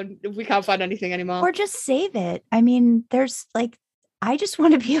half now, and we can't find anything anymore. Or just save it. I mean, there's like, I just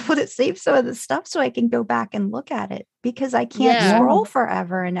want to be able to save some of the stuff so I can go back and look at it, because I can't Yeah. scroll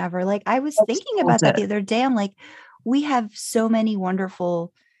forever and ever. Like, I was thinking about that the other day. I'm like, we have so many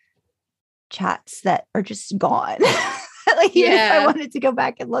wonderful chats that are just gone. Like, even if I Yeah. wanted to go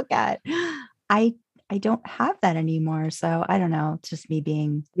back and look at, I don't have that anymore. So I don't know. It's just me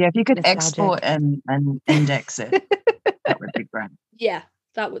being Yeah, if you could nostalgic. export and index it, that would be great. Yeah,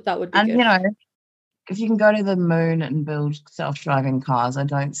 that would be And good. you know, if you can go to the moon and build self-driving cars, I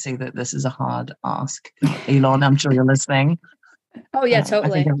don't see that this is a hard ask. Elon, I'm sure you're listening. Oh yeah, I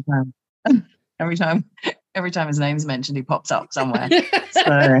totally. think every time his name's mentioned, he pops up somewhere. So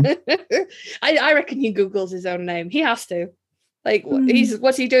I reckon he Googles his own name. He has to. Like, Hmm.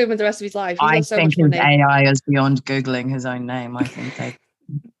 what's he doing with the rest of his life? He's I got so think much his money. AI is beyond Googling his own name. I think it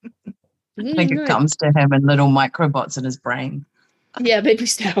Mm, comes to him in little microbots in his brain. yeah, maybe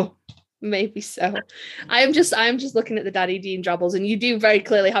so. Maybe so. I am just looking at the Daddy Dean drabbles, and you do very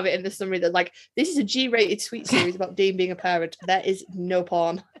clearly have it in the summary that like this is a G-rated sweet series about Dean being a parent. There is no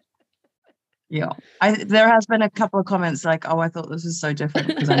porn. Yeah, there has been a couple of comments like, "Oh, I thought this was so different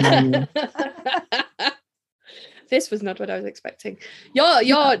because I know you." This was not what I was expecting. Your I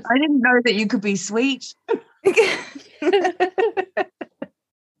didn't know that you could be sweet.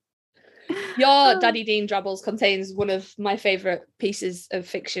 Your Daddy Dean Drabbles contains one of my favorite pieces of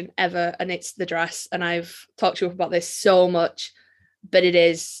fiction ever, and it's The Dress. And I've talked to you about this so much, but it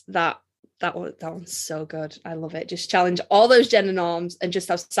is that one's so good. I love it. Just challenge all those gender norms and just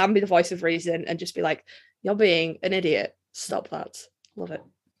have Sam be the voice of reason and just be like, "You're being an idiot. Stop that." Love it.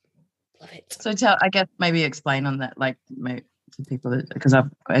 Love it. So I guess maybe explain on that, like maybe to people that, because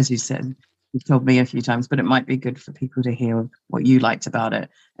as you said, you've told me a few times, but it might be good for people to hear what you liked about it,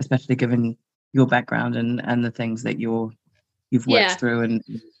 especially given your background and the things that you've worked through and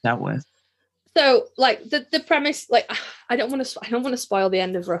dealt with. So, like the premise, like I don't want to spoil the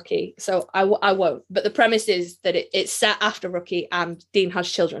end of Rookie, so I won't. But the premise is that it's set after Rookie, and Dean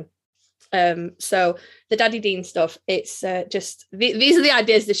has children. So the Daddy Dean stuff, it's just these are the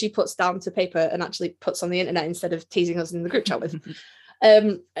ideas that she puts down to paper and actually puts on the internet instead of teasing us in the group chat with.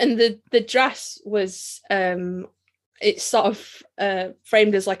 And the dress was it's sort of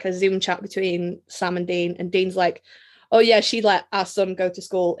framed as like a Zoom chat between Sam and Dean's like, "Oh yeah, she let our son go to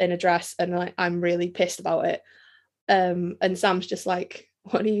school in a dress, and like, I'm really pissed about it." And Sam's just like,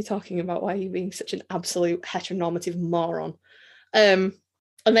 "What are you talking about? Why are you being such an absolute heteronormative moron?"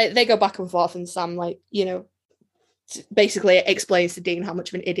 And they go back and forth, and Sam, like, you know, basically explains to Dean how much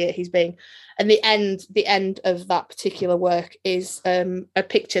of an idiot he's being. And the end of that particular work is a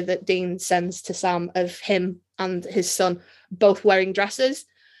picture that Dean sends to Sam of him and his son both wearing dresses,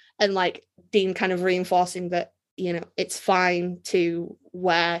 and like Dean kind of reinforcing that, you know, it's fine to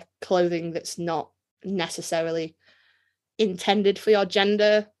wear clothing that's not necessarily intended for your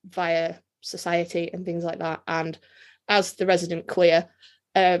gender via society and things like that. And as the resident queer,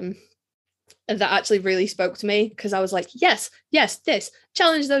 and that actually really spoke to me, because I was like, yes, this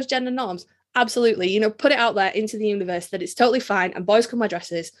challenge those gender norms, absolutely, you know, put it out there into the universe that it's totally fine and boys can wear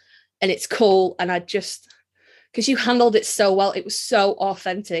dresses and it's cool. And I just, because you handled it so well, it was so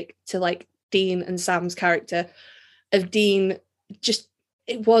authentic to like Dean and Sam's character of Dean. Just,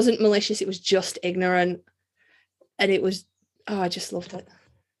 it wasn't malicious, it was just ignorant, and it was, I just loved it.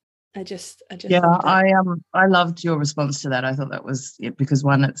 I just loved it. I loved your response to that. I thought that was because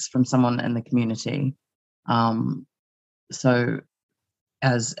one, it's from someone in the community, so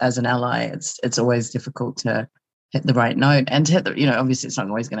as an ally, it's always difficult to hit the right note and to hit the, you know, obviously it's not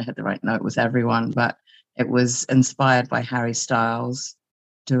always going to hit the right note with everyone, but it was inspired by Harry Styles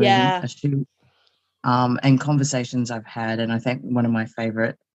doing a shoot, and conversations I've had, and I think one of my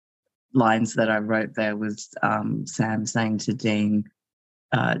favorite lines that I wrote there was Sam saying to Dean,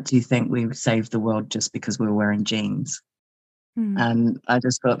 "Do you think we saved the world just because we were wearing jeans?" And I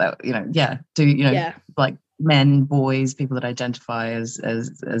just thought that, you know, like men, boys, people that identify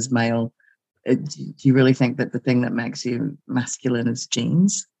as male, do you really think that the thing that makes you masculine is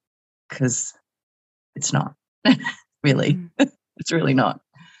jeans? Because it's not really. It's really not.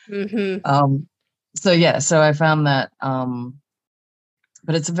 So I found that,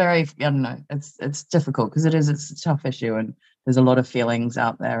 but it's a very, I don't know, it's difficult because it's a tough issue, and there's a lot of feelings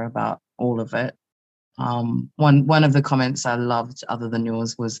out there about all of it. One of the comments I loved, other than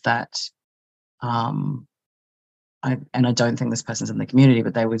yours, was that I don't think this person's in the community,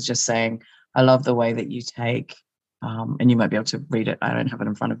 but they was just saying, I love the way that you take, and you might be able to read it, I don't have it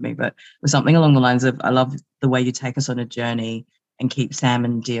in front of me, but it was something along the lines of, I love the way you take us on a journey and keep Sam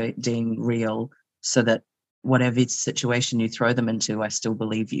and Dean real, so that whatever situation you throw them into, I still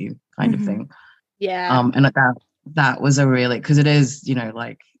believe you, kind of thing. Yeah. And that was a really, because it is, you know,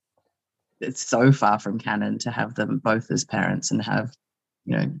 like, it's so far from canon to have them both as parents and have,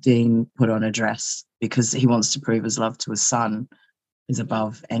 you know, Dean put on a dress because he wants to prove his love to his son is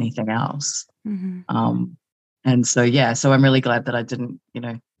above anything else. And so, yeah, so I'm really glad that I didn't, you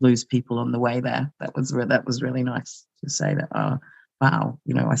know, lose people on the way there. That was really nice to say that, oh, wow,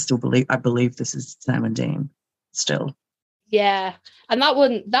 you know, I believe this is Sam and Dean still. Yeah. And that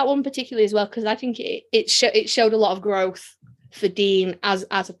one particularly as well, because I think it showed a lot of growth for Dean as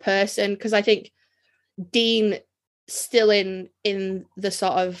a person, because I think Dean still in the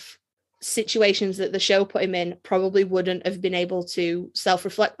sort of situations that the show put him in probably wouldn't have been able to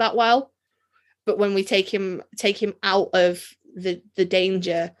self-reflect that well. But when we take him out of the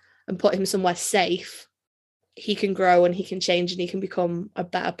danger and put him somewhere safe, he can grow and he can change and he can become a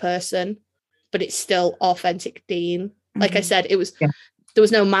better person. But it's still authentic Dean. Like I said, there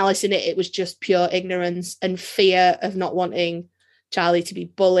was no malice in it. It was just pure ignorance and fear of not wanting Charlie to be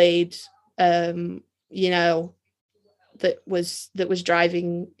bullied. You know, that was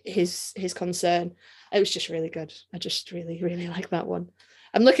driving his concern. It was just really good. I just really, really like that one.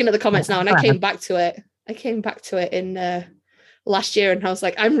 I'm looking at the comments now, and I came back to it in last year, and I was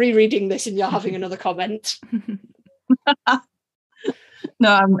like, I'm rereading this, and you're having another comment.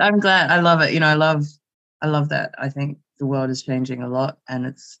 No, I'm glad. I love it. You know, I love that. I think the world is changing a lot, and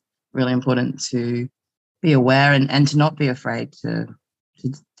it's really important to be aware and to not be afraid to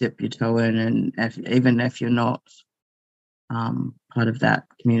dip your toe in, and even if you're not part of that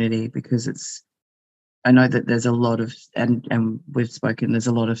community, because I know that there's a lot of, and we've spoken, there's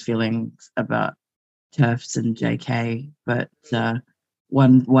a lot of feelings about TERFs and JK, but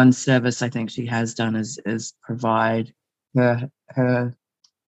one service I think she has done is provide her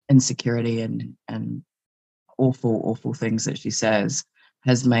insecurity and awful things that she says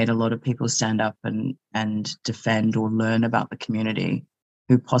has made a lot of people stand up and defend or learn about the community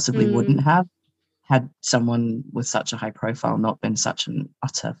who possibly wouldn't have had someone with such a high profile not been such an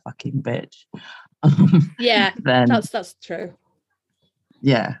utter fucking bitch. Yeah, then that's true.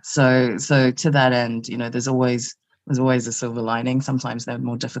 Yeah, so to that end, you know, there's always a silver lining. Sometimes they're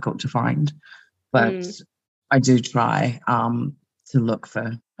more difficult to find, but I do try to look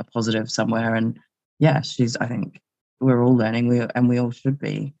for a positive somewhere. And yeah, I think we're all learning, we all should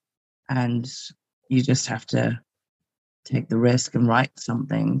be, and you just have to take the risk and write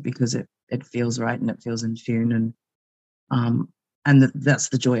something because it feels right and it feels in tune, and that's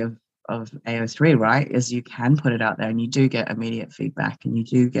the joy of AO3, right? Is you can put it out there and you do get immediate feedback and you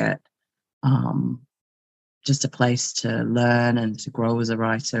do get just a place to learn and to grow as a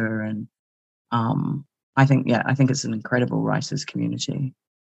writer. And I think it's an incredible writers community.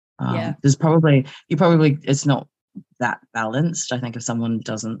 There's probably it's not that balanced. I think if someone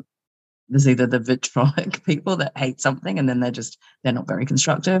doesn't, there's either the vitriolic people that hate something and then they're not very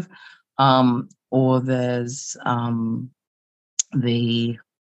constructive, or there's the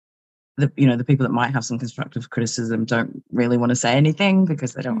you know, the people that might have some constructive criticism don't really want to say anything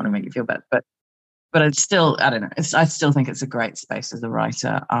because they don't want to make you feel bad. But it's still, I don't know. I still think it's a great space as a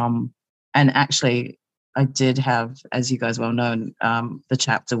writer. And actually, I did have, as you guys well know, the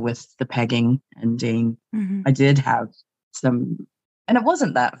chapter with the pegging and Dean. I did have some, and it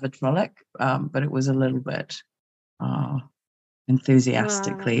wasn't that vitriolic, but it was a little bit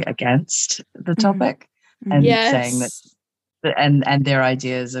enthusiastically against the topic and saying that. And their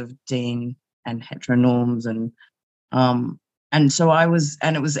ideas of Dean and heteronorms and so I was,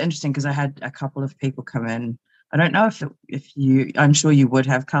 and it was interesting because I had a couple of people come in. I don't know if you, I'm sure you would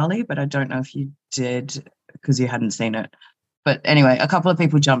have, Carly, but I don't know if you did because you hadn't seen it. But anyway, a couple of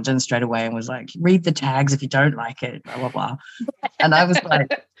people jumped in straight away and was like, read the tags if you don't like it, blah, blah, blah. And I was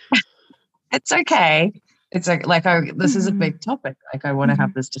like, it's okay. It's like this is a big topic. Like I want to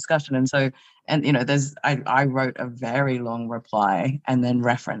have this discussion. And so, and you know, I wrote a very long reply and then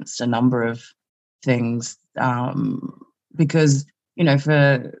referenced a number of things because, you know,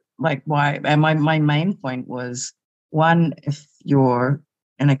 for like why, and my main point was, one, if you're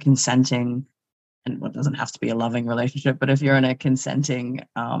in a consenting, and it doesn't have to be a loving relationship, but if you're in a consenting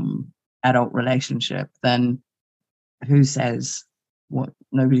adult relationship, then who says what?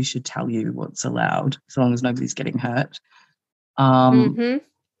 Nobody should tell you what's allowed as long as nobody's getting hurt. Again,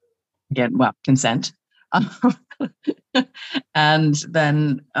 well, consent. And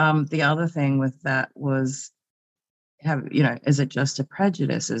then the other thing with that was, is it just a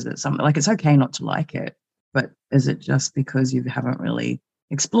prejudice? Is it something like, it's okay not to like it, but is it just because you haven't really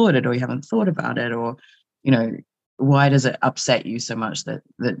explored it, or you haven't thought about it, or, why does it upset you so much that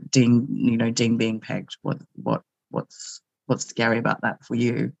Dean being pegged? What's scary about that for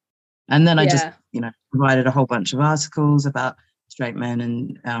you? And then I just, provided a whole bunch of articles about straight men,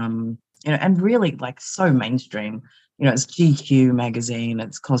 and and really like so mainstream. It's GQ magazine,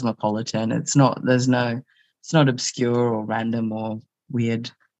 it's cosmopolitan. It's not obscure or random or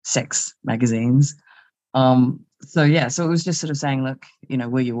weird sex magazines. So it was just sort of saying, look,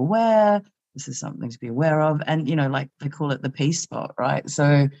 were you aware? This is something to be aware of. And, like they call it the P spot, right?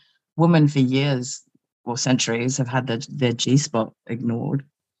 So women for years or centuries have had their G spot ignored.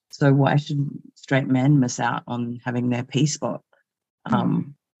 So why should straight men miss out on having their P spot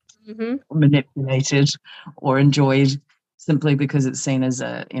manipulated or enjoyed simply because it's seen as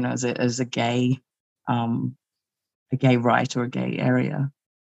a gay right or a gay area?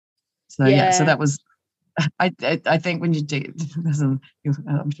 So so that was, I think when you do,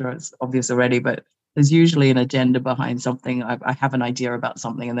 I'm sure it's obvious already, but there's usually an agenda behind something. I have an idea about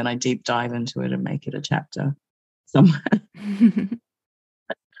something, and then I deep dive into it and make it a chapter somewhere.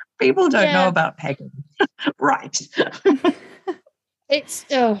 People don't know about pegging. Right. It's,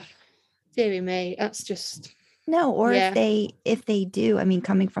 oh, dearie me, that's just... No, or if they do, I mean,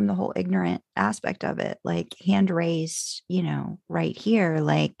 coming from the whole ignorant aspect of it, like hand raised, right here,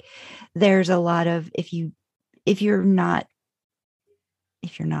 like there's a lot of, if you're not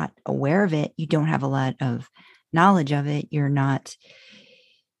aware of it, you don't have a lot of knowledge of it. You're not,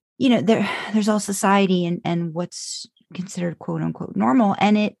 there's all society and what's considered quote unquote normal.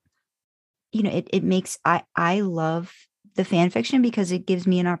 And it makes, I love the fan fiction because it gives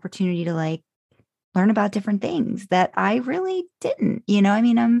me an opportunity to like learn about different things that I really didn't, I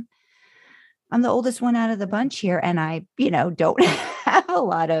mean, I'm the oldest one out of the bunch here, and I, don't have a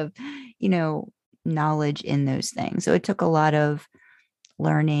lot of, knowledge in those things. So it took a lot of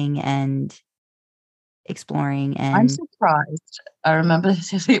learning and exploring. And I'm surprised. I remember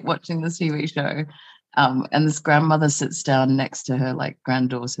watching the TV show, and this grandmother sits down next to her like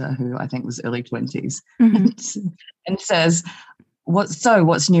granddaughter, who I think was early 20s, and says,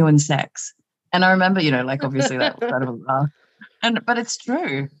 what's new in sex? And I remember, like obviously that was kind of a laugh. But it's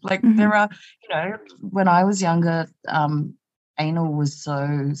true. Like there are, when I was younger, anal was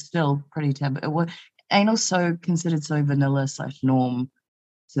still pretty taboo. Anal's so considered so vanilla / norm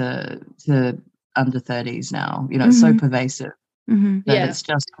to under 30s now. It's so pervasive that it's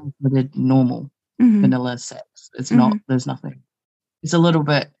just considered normal vanilla sex. It's not. There's nothing. It's a little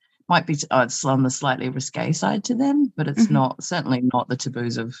bit, might be. It's on the slightly risque side to them, but it's not, certainly not the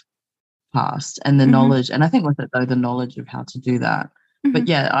taboos of past, and the knowledge. And I think with it though, the knowledge of how to do that. But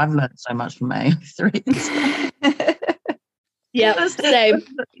I've learned so much from A3. Yeah, same.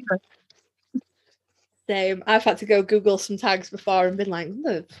 Same. I've had to go Google some tags before and been like,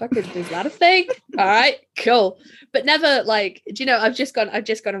 the fuck is that a thing? All right, cool. But never like, do you know, I've just gone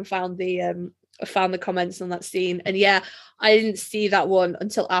and found the comments on that scene, and I didn't see that one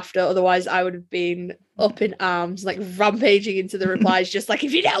until after. Otherwise I would have been up in arms, like rampaging into the replies, just like,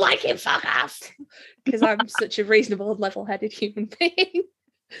 if you don't like it, fuck off, because I'm such a reasonable and level-headed human being.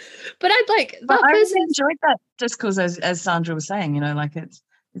 But I'd like that. I really enjoyed that discourse, as Sandra was saying, like it's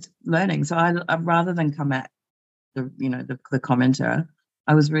learning. So I rather than come at the commenter,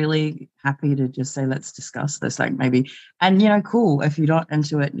 I was really happy to just say, let's discuss this, like maybe, and cool, if you're not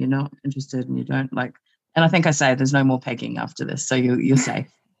into it and you're not interested and you don't like, and I think I say there's no more pegging after this, so you're safe.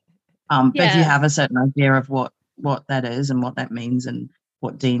 But if you have a certain idea of what that is and what that means and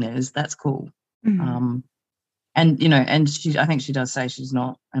what Dean is, that's cool. And and I think she does say she's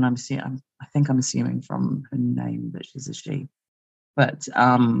not, and I think I'm assuming from her name that she's a she, but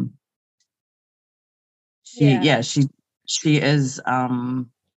she is,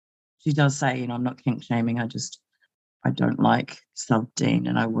 she does say, I'm not kink shaming, I don't like sub Dean,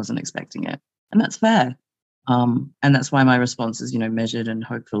 and I wasn't expecting it, and that's fair. And that's why my response is, measured, and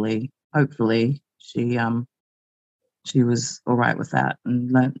hopefully she was all right with that,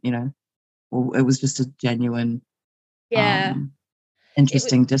 and learned, it was just a genuine,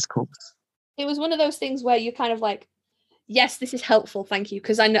 interesting discourse. It was one of those things where you kind of like, yes, this is helpful, thank you,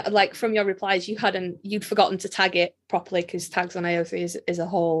 because I know, like, from your replies, you'd forgotten to tag it properly, because tags on AO3 is a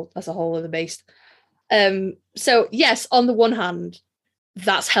whole other beast. So yes, on the one hand,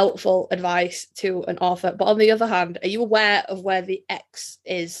 that's helpful advice to an author, but on the other hand, are you aware of where the X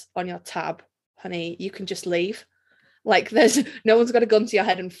is on your tab, honey? You can just leave. Like, there's no one's got a gun to your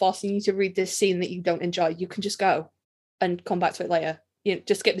head and forcing you to read this scene that you don't enjoy. You can just go and come back to it later. You know,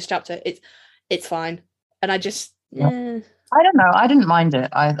 just skip this chapter. It's fine. And I just, I don't know. I didn't mind it.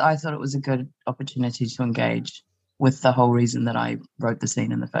 I thought it was a good opportunity to engage with the whole reason that I wrote the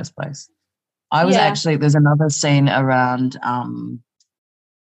scene in the first place. I was actually, there's another scene around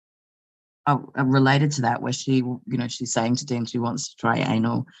related to that where she, you know, she's saying to Dean she wants to try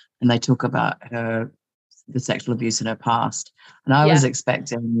anal, and they talk about the sexual abuse in her past. And I was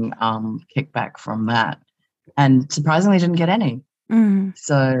expecting kickback from that, and surprisingly didn't get any.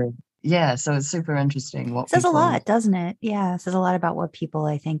 So yeah, so it's super interesting. What says a lot, doesn't it? Yeah, it says a lot about what people,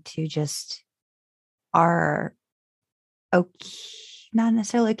 I think, too, just are okay, not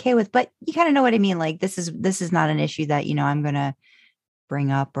necessarily okay with, but you kind of know what I mean. Like, this is not an issue that, you know, I'm gonna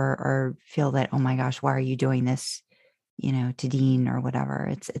bring up or feel that, oh my gosh, why are you doing this, you know, to Dean or whatever.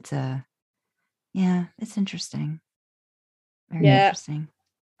 It's interesting. Very interesting.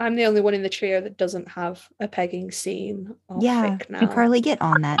 I'm the only one in the trio that doesn't have a pegging scene. Yeah, you probably get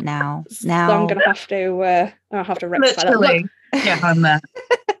on that now. So I'm gonna have to rectify that. Look, get on that.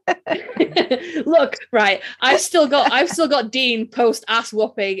 Look, right. I've still got Dean post ass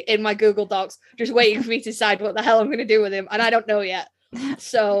whooping in my Google Docs, just waiting for me to decide what the hell I'm gonna do with him, and I don't know yet.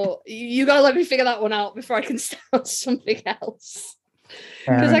 So you gotta let me figure that one out before I can start something else.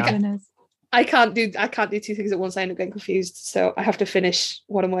 Because I can't do two things at once. I end up getting confused. So I have to finish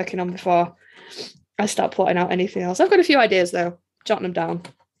what I'm working on before I start plotting out anything else. I've got a few ideas though, jotting them down.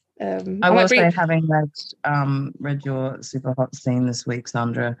 I will say, having read your super hot scene this week,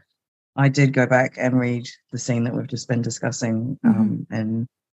 Sandra, I did go back and read the scene that we've just been discussing in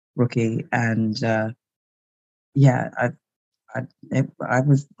Rookie, and it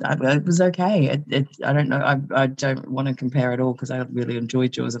was okay. I don't know. I don't want to compare at all because I really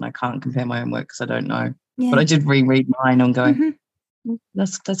enjoyed yours, and I can't compare my own work because I don't know. Yeah. But I did reread mine and going,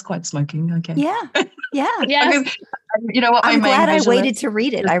 that's quite smoking. Okay. Yeah. Yes. You know what? I'm glad I waited to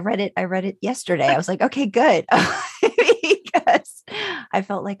read it. I read it yesterday. I was like, okay, good. Because I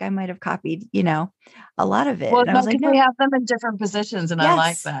felt like I might have copied, you know, a lot of it. Well, and I was like, no. We have them in different positions, and I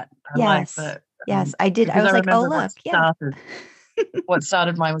like that. I like that. Yes, I did. I was like, oh, look. What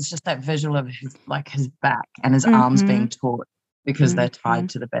started mine was just that visual of his back and his arms being taut because they're tied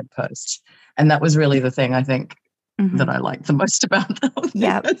to the bedpost. And that was really the thing, I think, that I liked the most about them.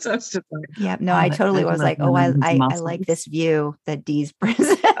 Yeah. So it's just like, no, I totally was like, oh, I like this view that Dee's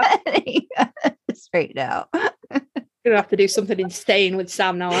presenting right now. Gonna have to do something insane with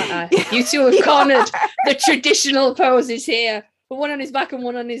Sam now, aren't I? You two have cornered the traditional poses here. But one on his back and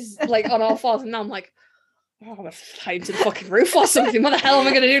one on his, like, on all fours. And now I'm like, I'm going to fly into the fucking roof or something. What the hell am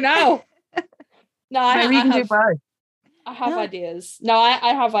I going to do now? No, I have ideas. No,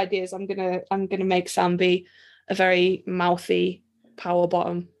 I have ideas. I'm gonna make Sam be a very mouthy power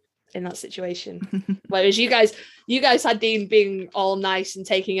bottom in that situation. Whereas you guys had Dean being all nice and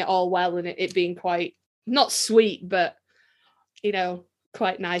taking it all well, and it being quite not sweet, but you know,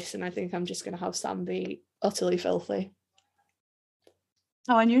 quite nice. And I think I'm just gonna have Sam be utterly filthy.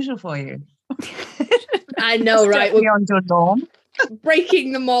 How unusual for you. I know, right? We're beyond your norm.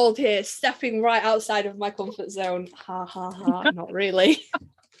 Breaking the mold here, stepping right outside of my comfort zone. Ha ha ha. Not really.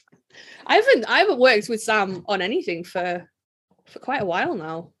 I haven't worked with Sam on anything for quite a while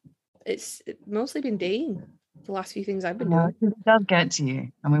now. It's mostly been Dean. The last few things I've been doing. It does get to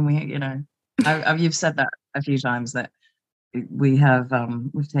you. I mean, you've said that a few times that we've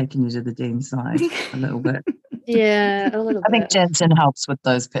taken you to the Dean side a little bit. Yeah, a little bit. I think Jensen helps with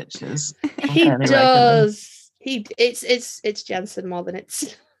those pictures. He does. It's Jensen more than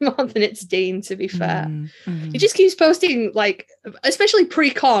it's Dean, to be fair. He just keeps posting, like, especially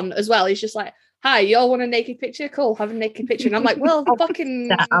pre-con as well. He's just like, hi, you all want a naked picture? Cool, have a naked picture. And I'm like, well, fucking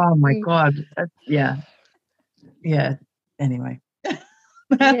oh my god. Yeah. Anyway.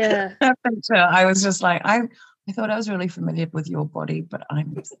 Yeah. That picture, I was just like, I thought I was really familiar with your body, but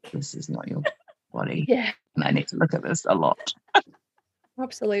this is not your body. Yeah. And I need to look at this a lot.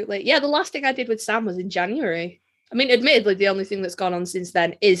 Absolutely. Yeah, the last thing I did with Sam was in January. I mean, admittedly, the only thing that's gone on since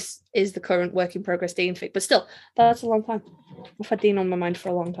then is the current work in progress Dean fic, but still, that's a long time. I've had Dean on my mind for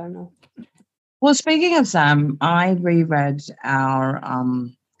a long time now. Well, speaking of Sam, I reread our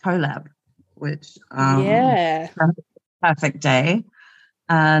collab, which Perfect Day,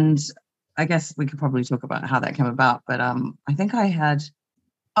 and I guess we could probably talk about how that came about. But I think I had.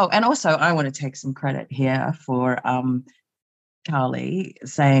 Oh, and also I want to take some credit here for Carly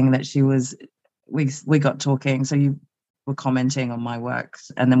saying that she was. We got talking, so you were commenting on my works,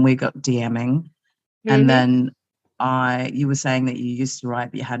 and then we got DMing, and then you were saying that you used to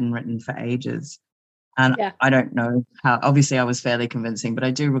write but you hadn't written for ages, And Yeah. I don't know how, obviously I was fairly convincing, but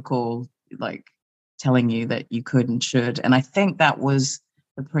I do recall like telling you that you could and should. And I think that was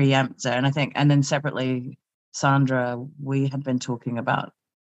the preemptor. And then separately, Sandra, we had been talking about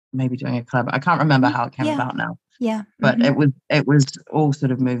maybe doing a collab. I can't remember how it came about now. Yeah. But it was all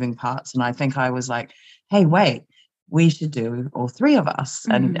sort of moving parts. And I think I was like, hey, wait, we should do all three of us,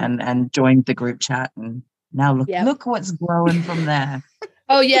 and joined the group chat. And now look what's growing from there.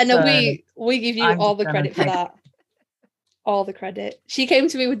 Oh yeah, no, So we give you I'm all the just gonna credit for that. All the credit. She came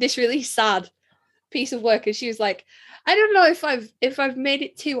to me with this really sad piece of work, and she was like, I don't know if I've made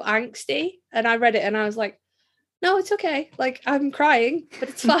it too angsty. And I read it and I was like, no, it's okay. Like, I'm crying, but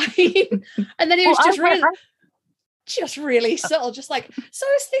it's fine. And then it was just really subtle, just like, so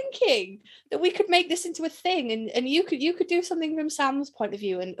I was thinking that we could make this into a thing, and you could do something from Sam's point of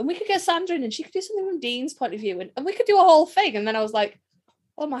view, and we could get Sandra in and she could do something from Dean's point of view, and we could do a whole thing. And then I was like,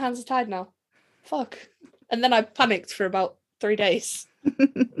 oh, my hands are tied now. Fuck. And then I panicked for about 3 days.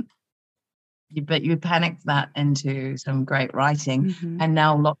 But you panicked that into some great writing, and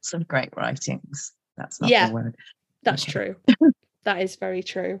now lots of great writings. That's not the word. That's true. That is very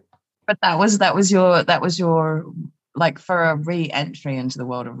true. But that was your like, for a re-entry into the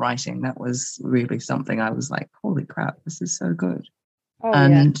world of writing, that was really something I was like, holy crap, this is so good. Oh,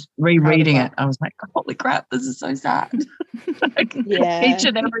 and rereading it, I was like, holy crap, this is so sad. Like, each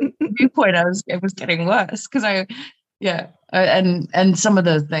and every viewpoint it was getting worse, because and some of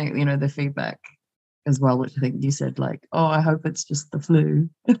the thing, the feedback as well, which I think you said, like, oh, I hope it's just the flu.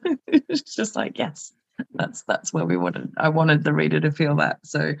 It's just like, yes, that's where I wanted the reader to feel that.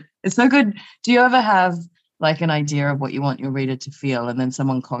 So it's so good. Do you ever have like an idea of what you want your reader to feel, and then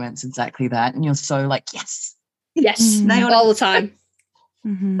someone comments exactly that, and you're so like, yes, all the time.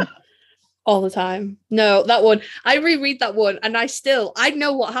 All the time. No, that one, I reread that one, and I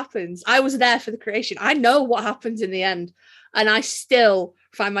know what happens. I was there for the creation. I know what happens in the end, and I still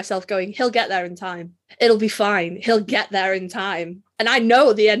find myself going, he'll get there in time. It'll be fine. He'll get there in time. And I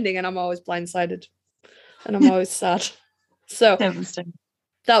know the ending, and I'm always blindsided, and I'm always sad. So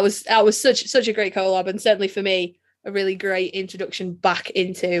that was such a great collab, and certainly for me, a really great introduction back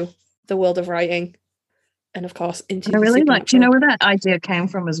into the world of writing. And of course, into I really like, do you know where that idea came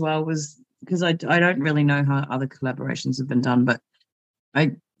from as well? Was because I don't really know how other collaborations have been done, but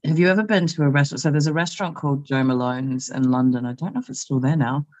have you ever been to a restaurant? So there's a restaurant called Joe Malone's in London. I don't know if it's still there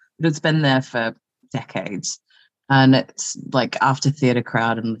now, but it's been there for decades. And it's like after theatre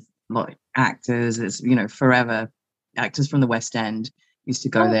crowd, and like actors, it's, forever. Actors from the West End used to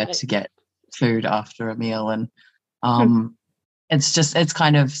go there to get food after a meal. And it's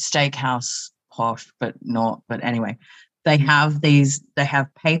kind of steakhouse posh, but not. But anyway, they have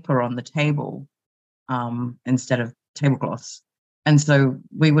paper on the table instead of tablecloths. And so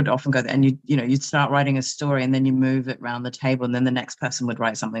we would often go there, and you'd start writing a story, and then you move it around the table, and then the next person would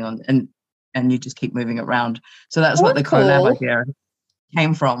write something on, and you just keep moving it around. So that's what the collab idea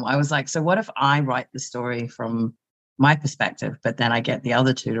came from. I was like, so what if I write the story from my perspective, but then I get the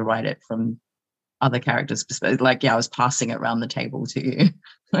other two to write it from other characters' perspective? Like, I was passing it around the table to you,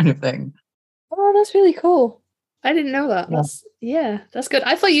 kind of thing. Oh, that's really cool. I didn't know that. That's good.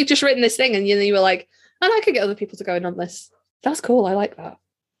 I thought you'd just written this thing, and you were like, and I could get other people to go in on this. That's cool. I like that.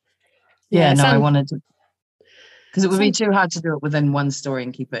 I wanted to, because it would be too hard to do it within one story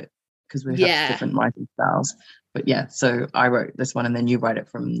and keep it, because we have different writing styles. But so I wrote this one, and then you write it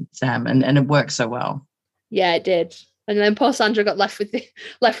from Sam, and it worked so well. Yeah, it did. And then poor Sandra got left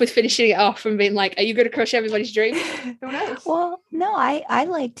with finishing it off and being like, are you going to crush everybody's dreams? Who knows? Well, no, I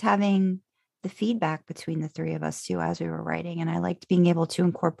liked having the feedback between the three of us too as we were writing, and I liked being able to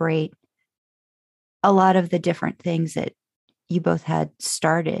incorporate a lot of the different things that you both had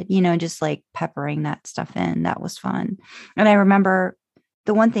started, just like peppering that stuff in. That was fun. And I remember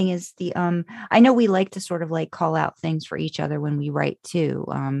the one thing is I know we like to sort of like call out things for each other when we write too.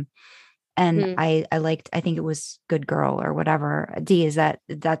 And I think it was Good Girl or whatever. D, is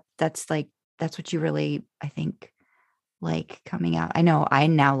that's what you really, I think, like coming out. I know I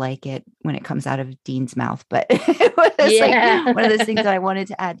now like it when it comes out of Dean's mouth, but it was like one of those things that I wanted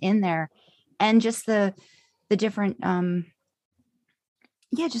to add in there. And just the different,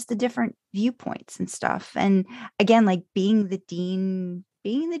 just the different viewpoints and stuff. And again, like being the Dean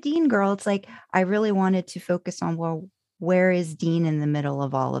girl, it's like, I really wanted to focus on, well, where is Dean in the middle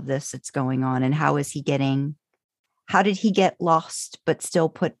of all of this that's going on? And how did he get lost, but still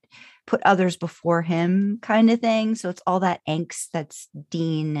put others before him, kind of thing. So it's all that angst that's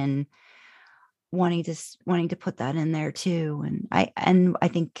Dean, and wanting to put that in there too. And I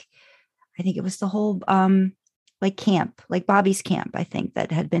think it was the whole like camp, like Bobby's camp, I think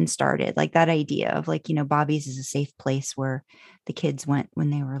that had been started, like that idea of like, Bobby's is a safe place where the kids went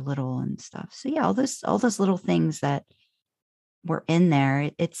when they were little and stuff. So yeah, all those little things that were in there.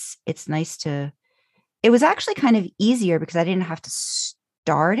 It's nice to, it was actually kind of easier because I didn't have to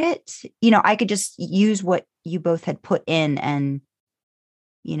start it. I could just use what you both had put in and,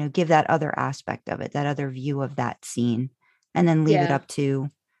 give that other aspect of it, that other view of that scene, and then leave it up to,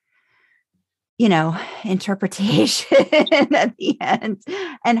 interpretation at the end,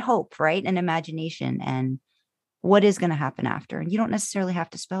 and hope, right? And imagination, and what is going to happen after. And you don't necessarily have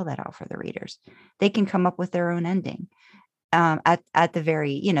to spell that out for the readers. They can come up with their own ending. At the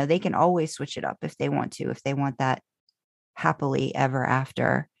very, they can always switch it up if they want to, if they want that happily ever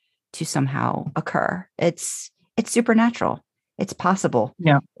after to somehow occur. It's supernatural. It's possible.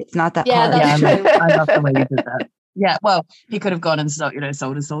 Yeah. It's not that Yeah, hard. that's true. I love the way you did that. Yeah, well, he could have gone and sold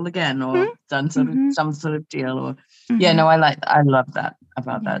his soul again, or done some sort of deal, or yeah. No, I love that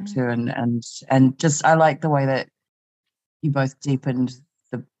about that too, and just I like the way that you both deepened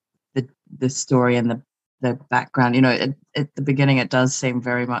the story and the background. At the beginning, it does seem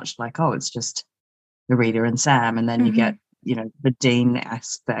very much like, oh, it's just the reader and Sam, and then you get the Dean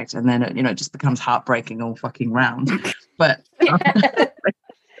aspect, and then it just becomes heartbreaking all fucking round. But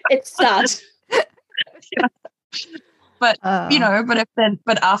it's sad. Yeah. But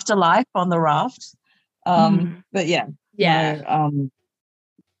but afterlife on the raft. But yeah.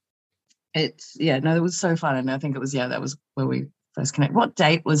 It's it was so fun, and I think it was that was where we first connected. What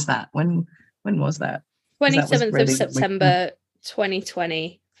date was that? When was that? 27th of September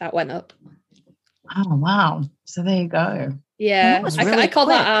 2020 that went up. Oh wow. So there you go. Yeah. Really I call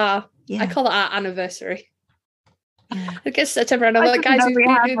quick. that our anniversary. I guess September, and I'm like, guys, we've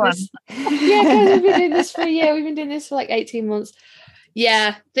been doing this. Yeah, guys, we've been doing this for a year. We've been doing this for like 18 months.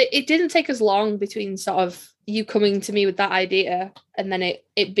 Yeah, it didn't take us long between sort of you coming to me with that idea and then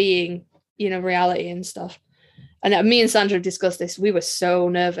it being, reality and stuff. And me and Sandra discussed this. We were so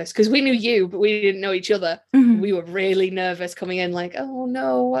nervous because we knew you, but we didn't know each other. We were really nervous coming in, like, oh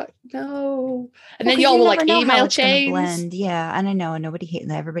no, no. And then y'all were like email chains. Yeah, and I know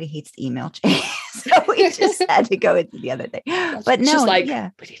everybody hates the email chain. So we just had to go into the other thing. But no, just like, we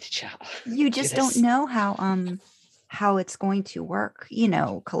need to chat. You just don't know how it's going to work,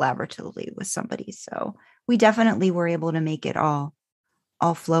 collaboratively with somebody. So we definitely were able to make it all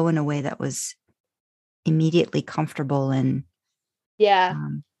flow in a way that was immediately comfortable and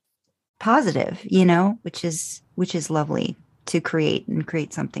positive, which is lovely to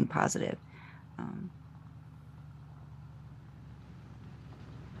create something positive.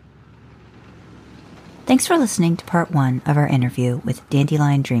 Thanks for listening to part 1 of our interview with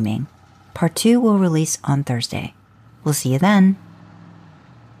Dandelion Dreaming. Part 2 will release on Thursday. We'll see you then.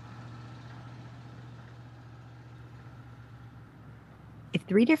 If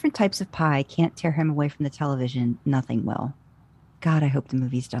 3 different types of pie can't tear him away from the television, nothing will. God, I hope the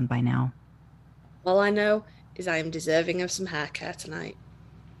movie's done by now. All I know is I am deserving of some hair care tonight.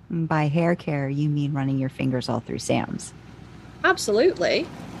 By hair care, you mean running your fingers all through Sam's. Absolutely.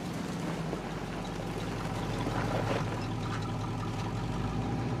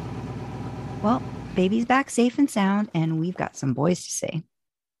 Well, baby's back safe and sound, and we've got some boys to see.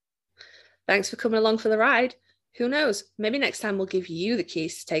 Thanks for coming along for the ride. Who knows? Maybe next time we'll give you the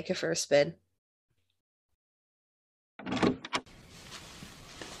keys to take her for a spin.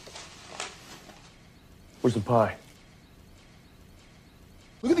 Where's the pie?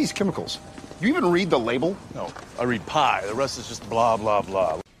 Look at these chemicals. You even read the label? No, I read pie. The rest is just blah, blah,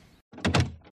 blah.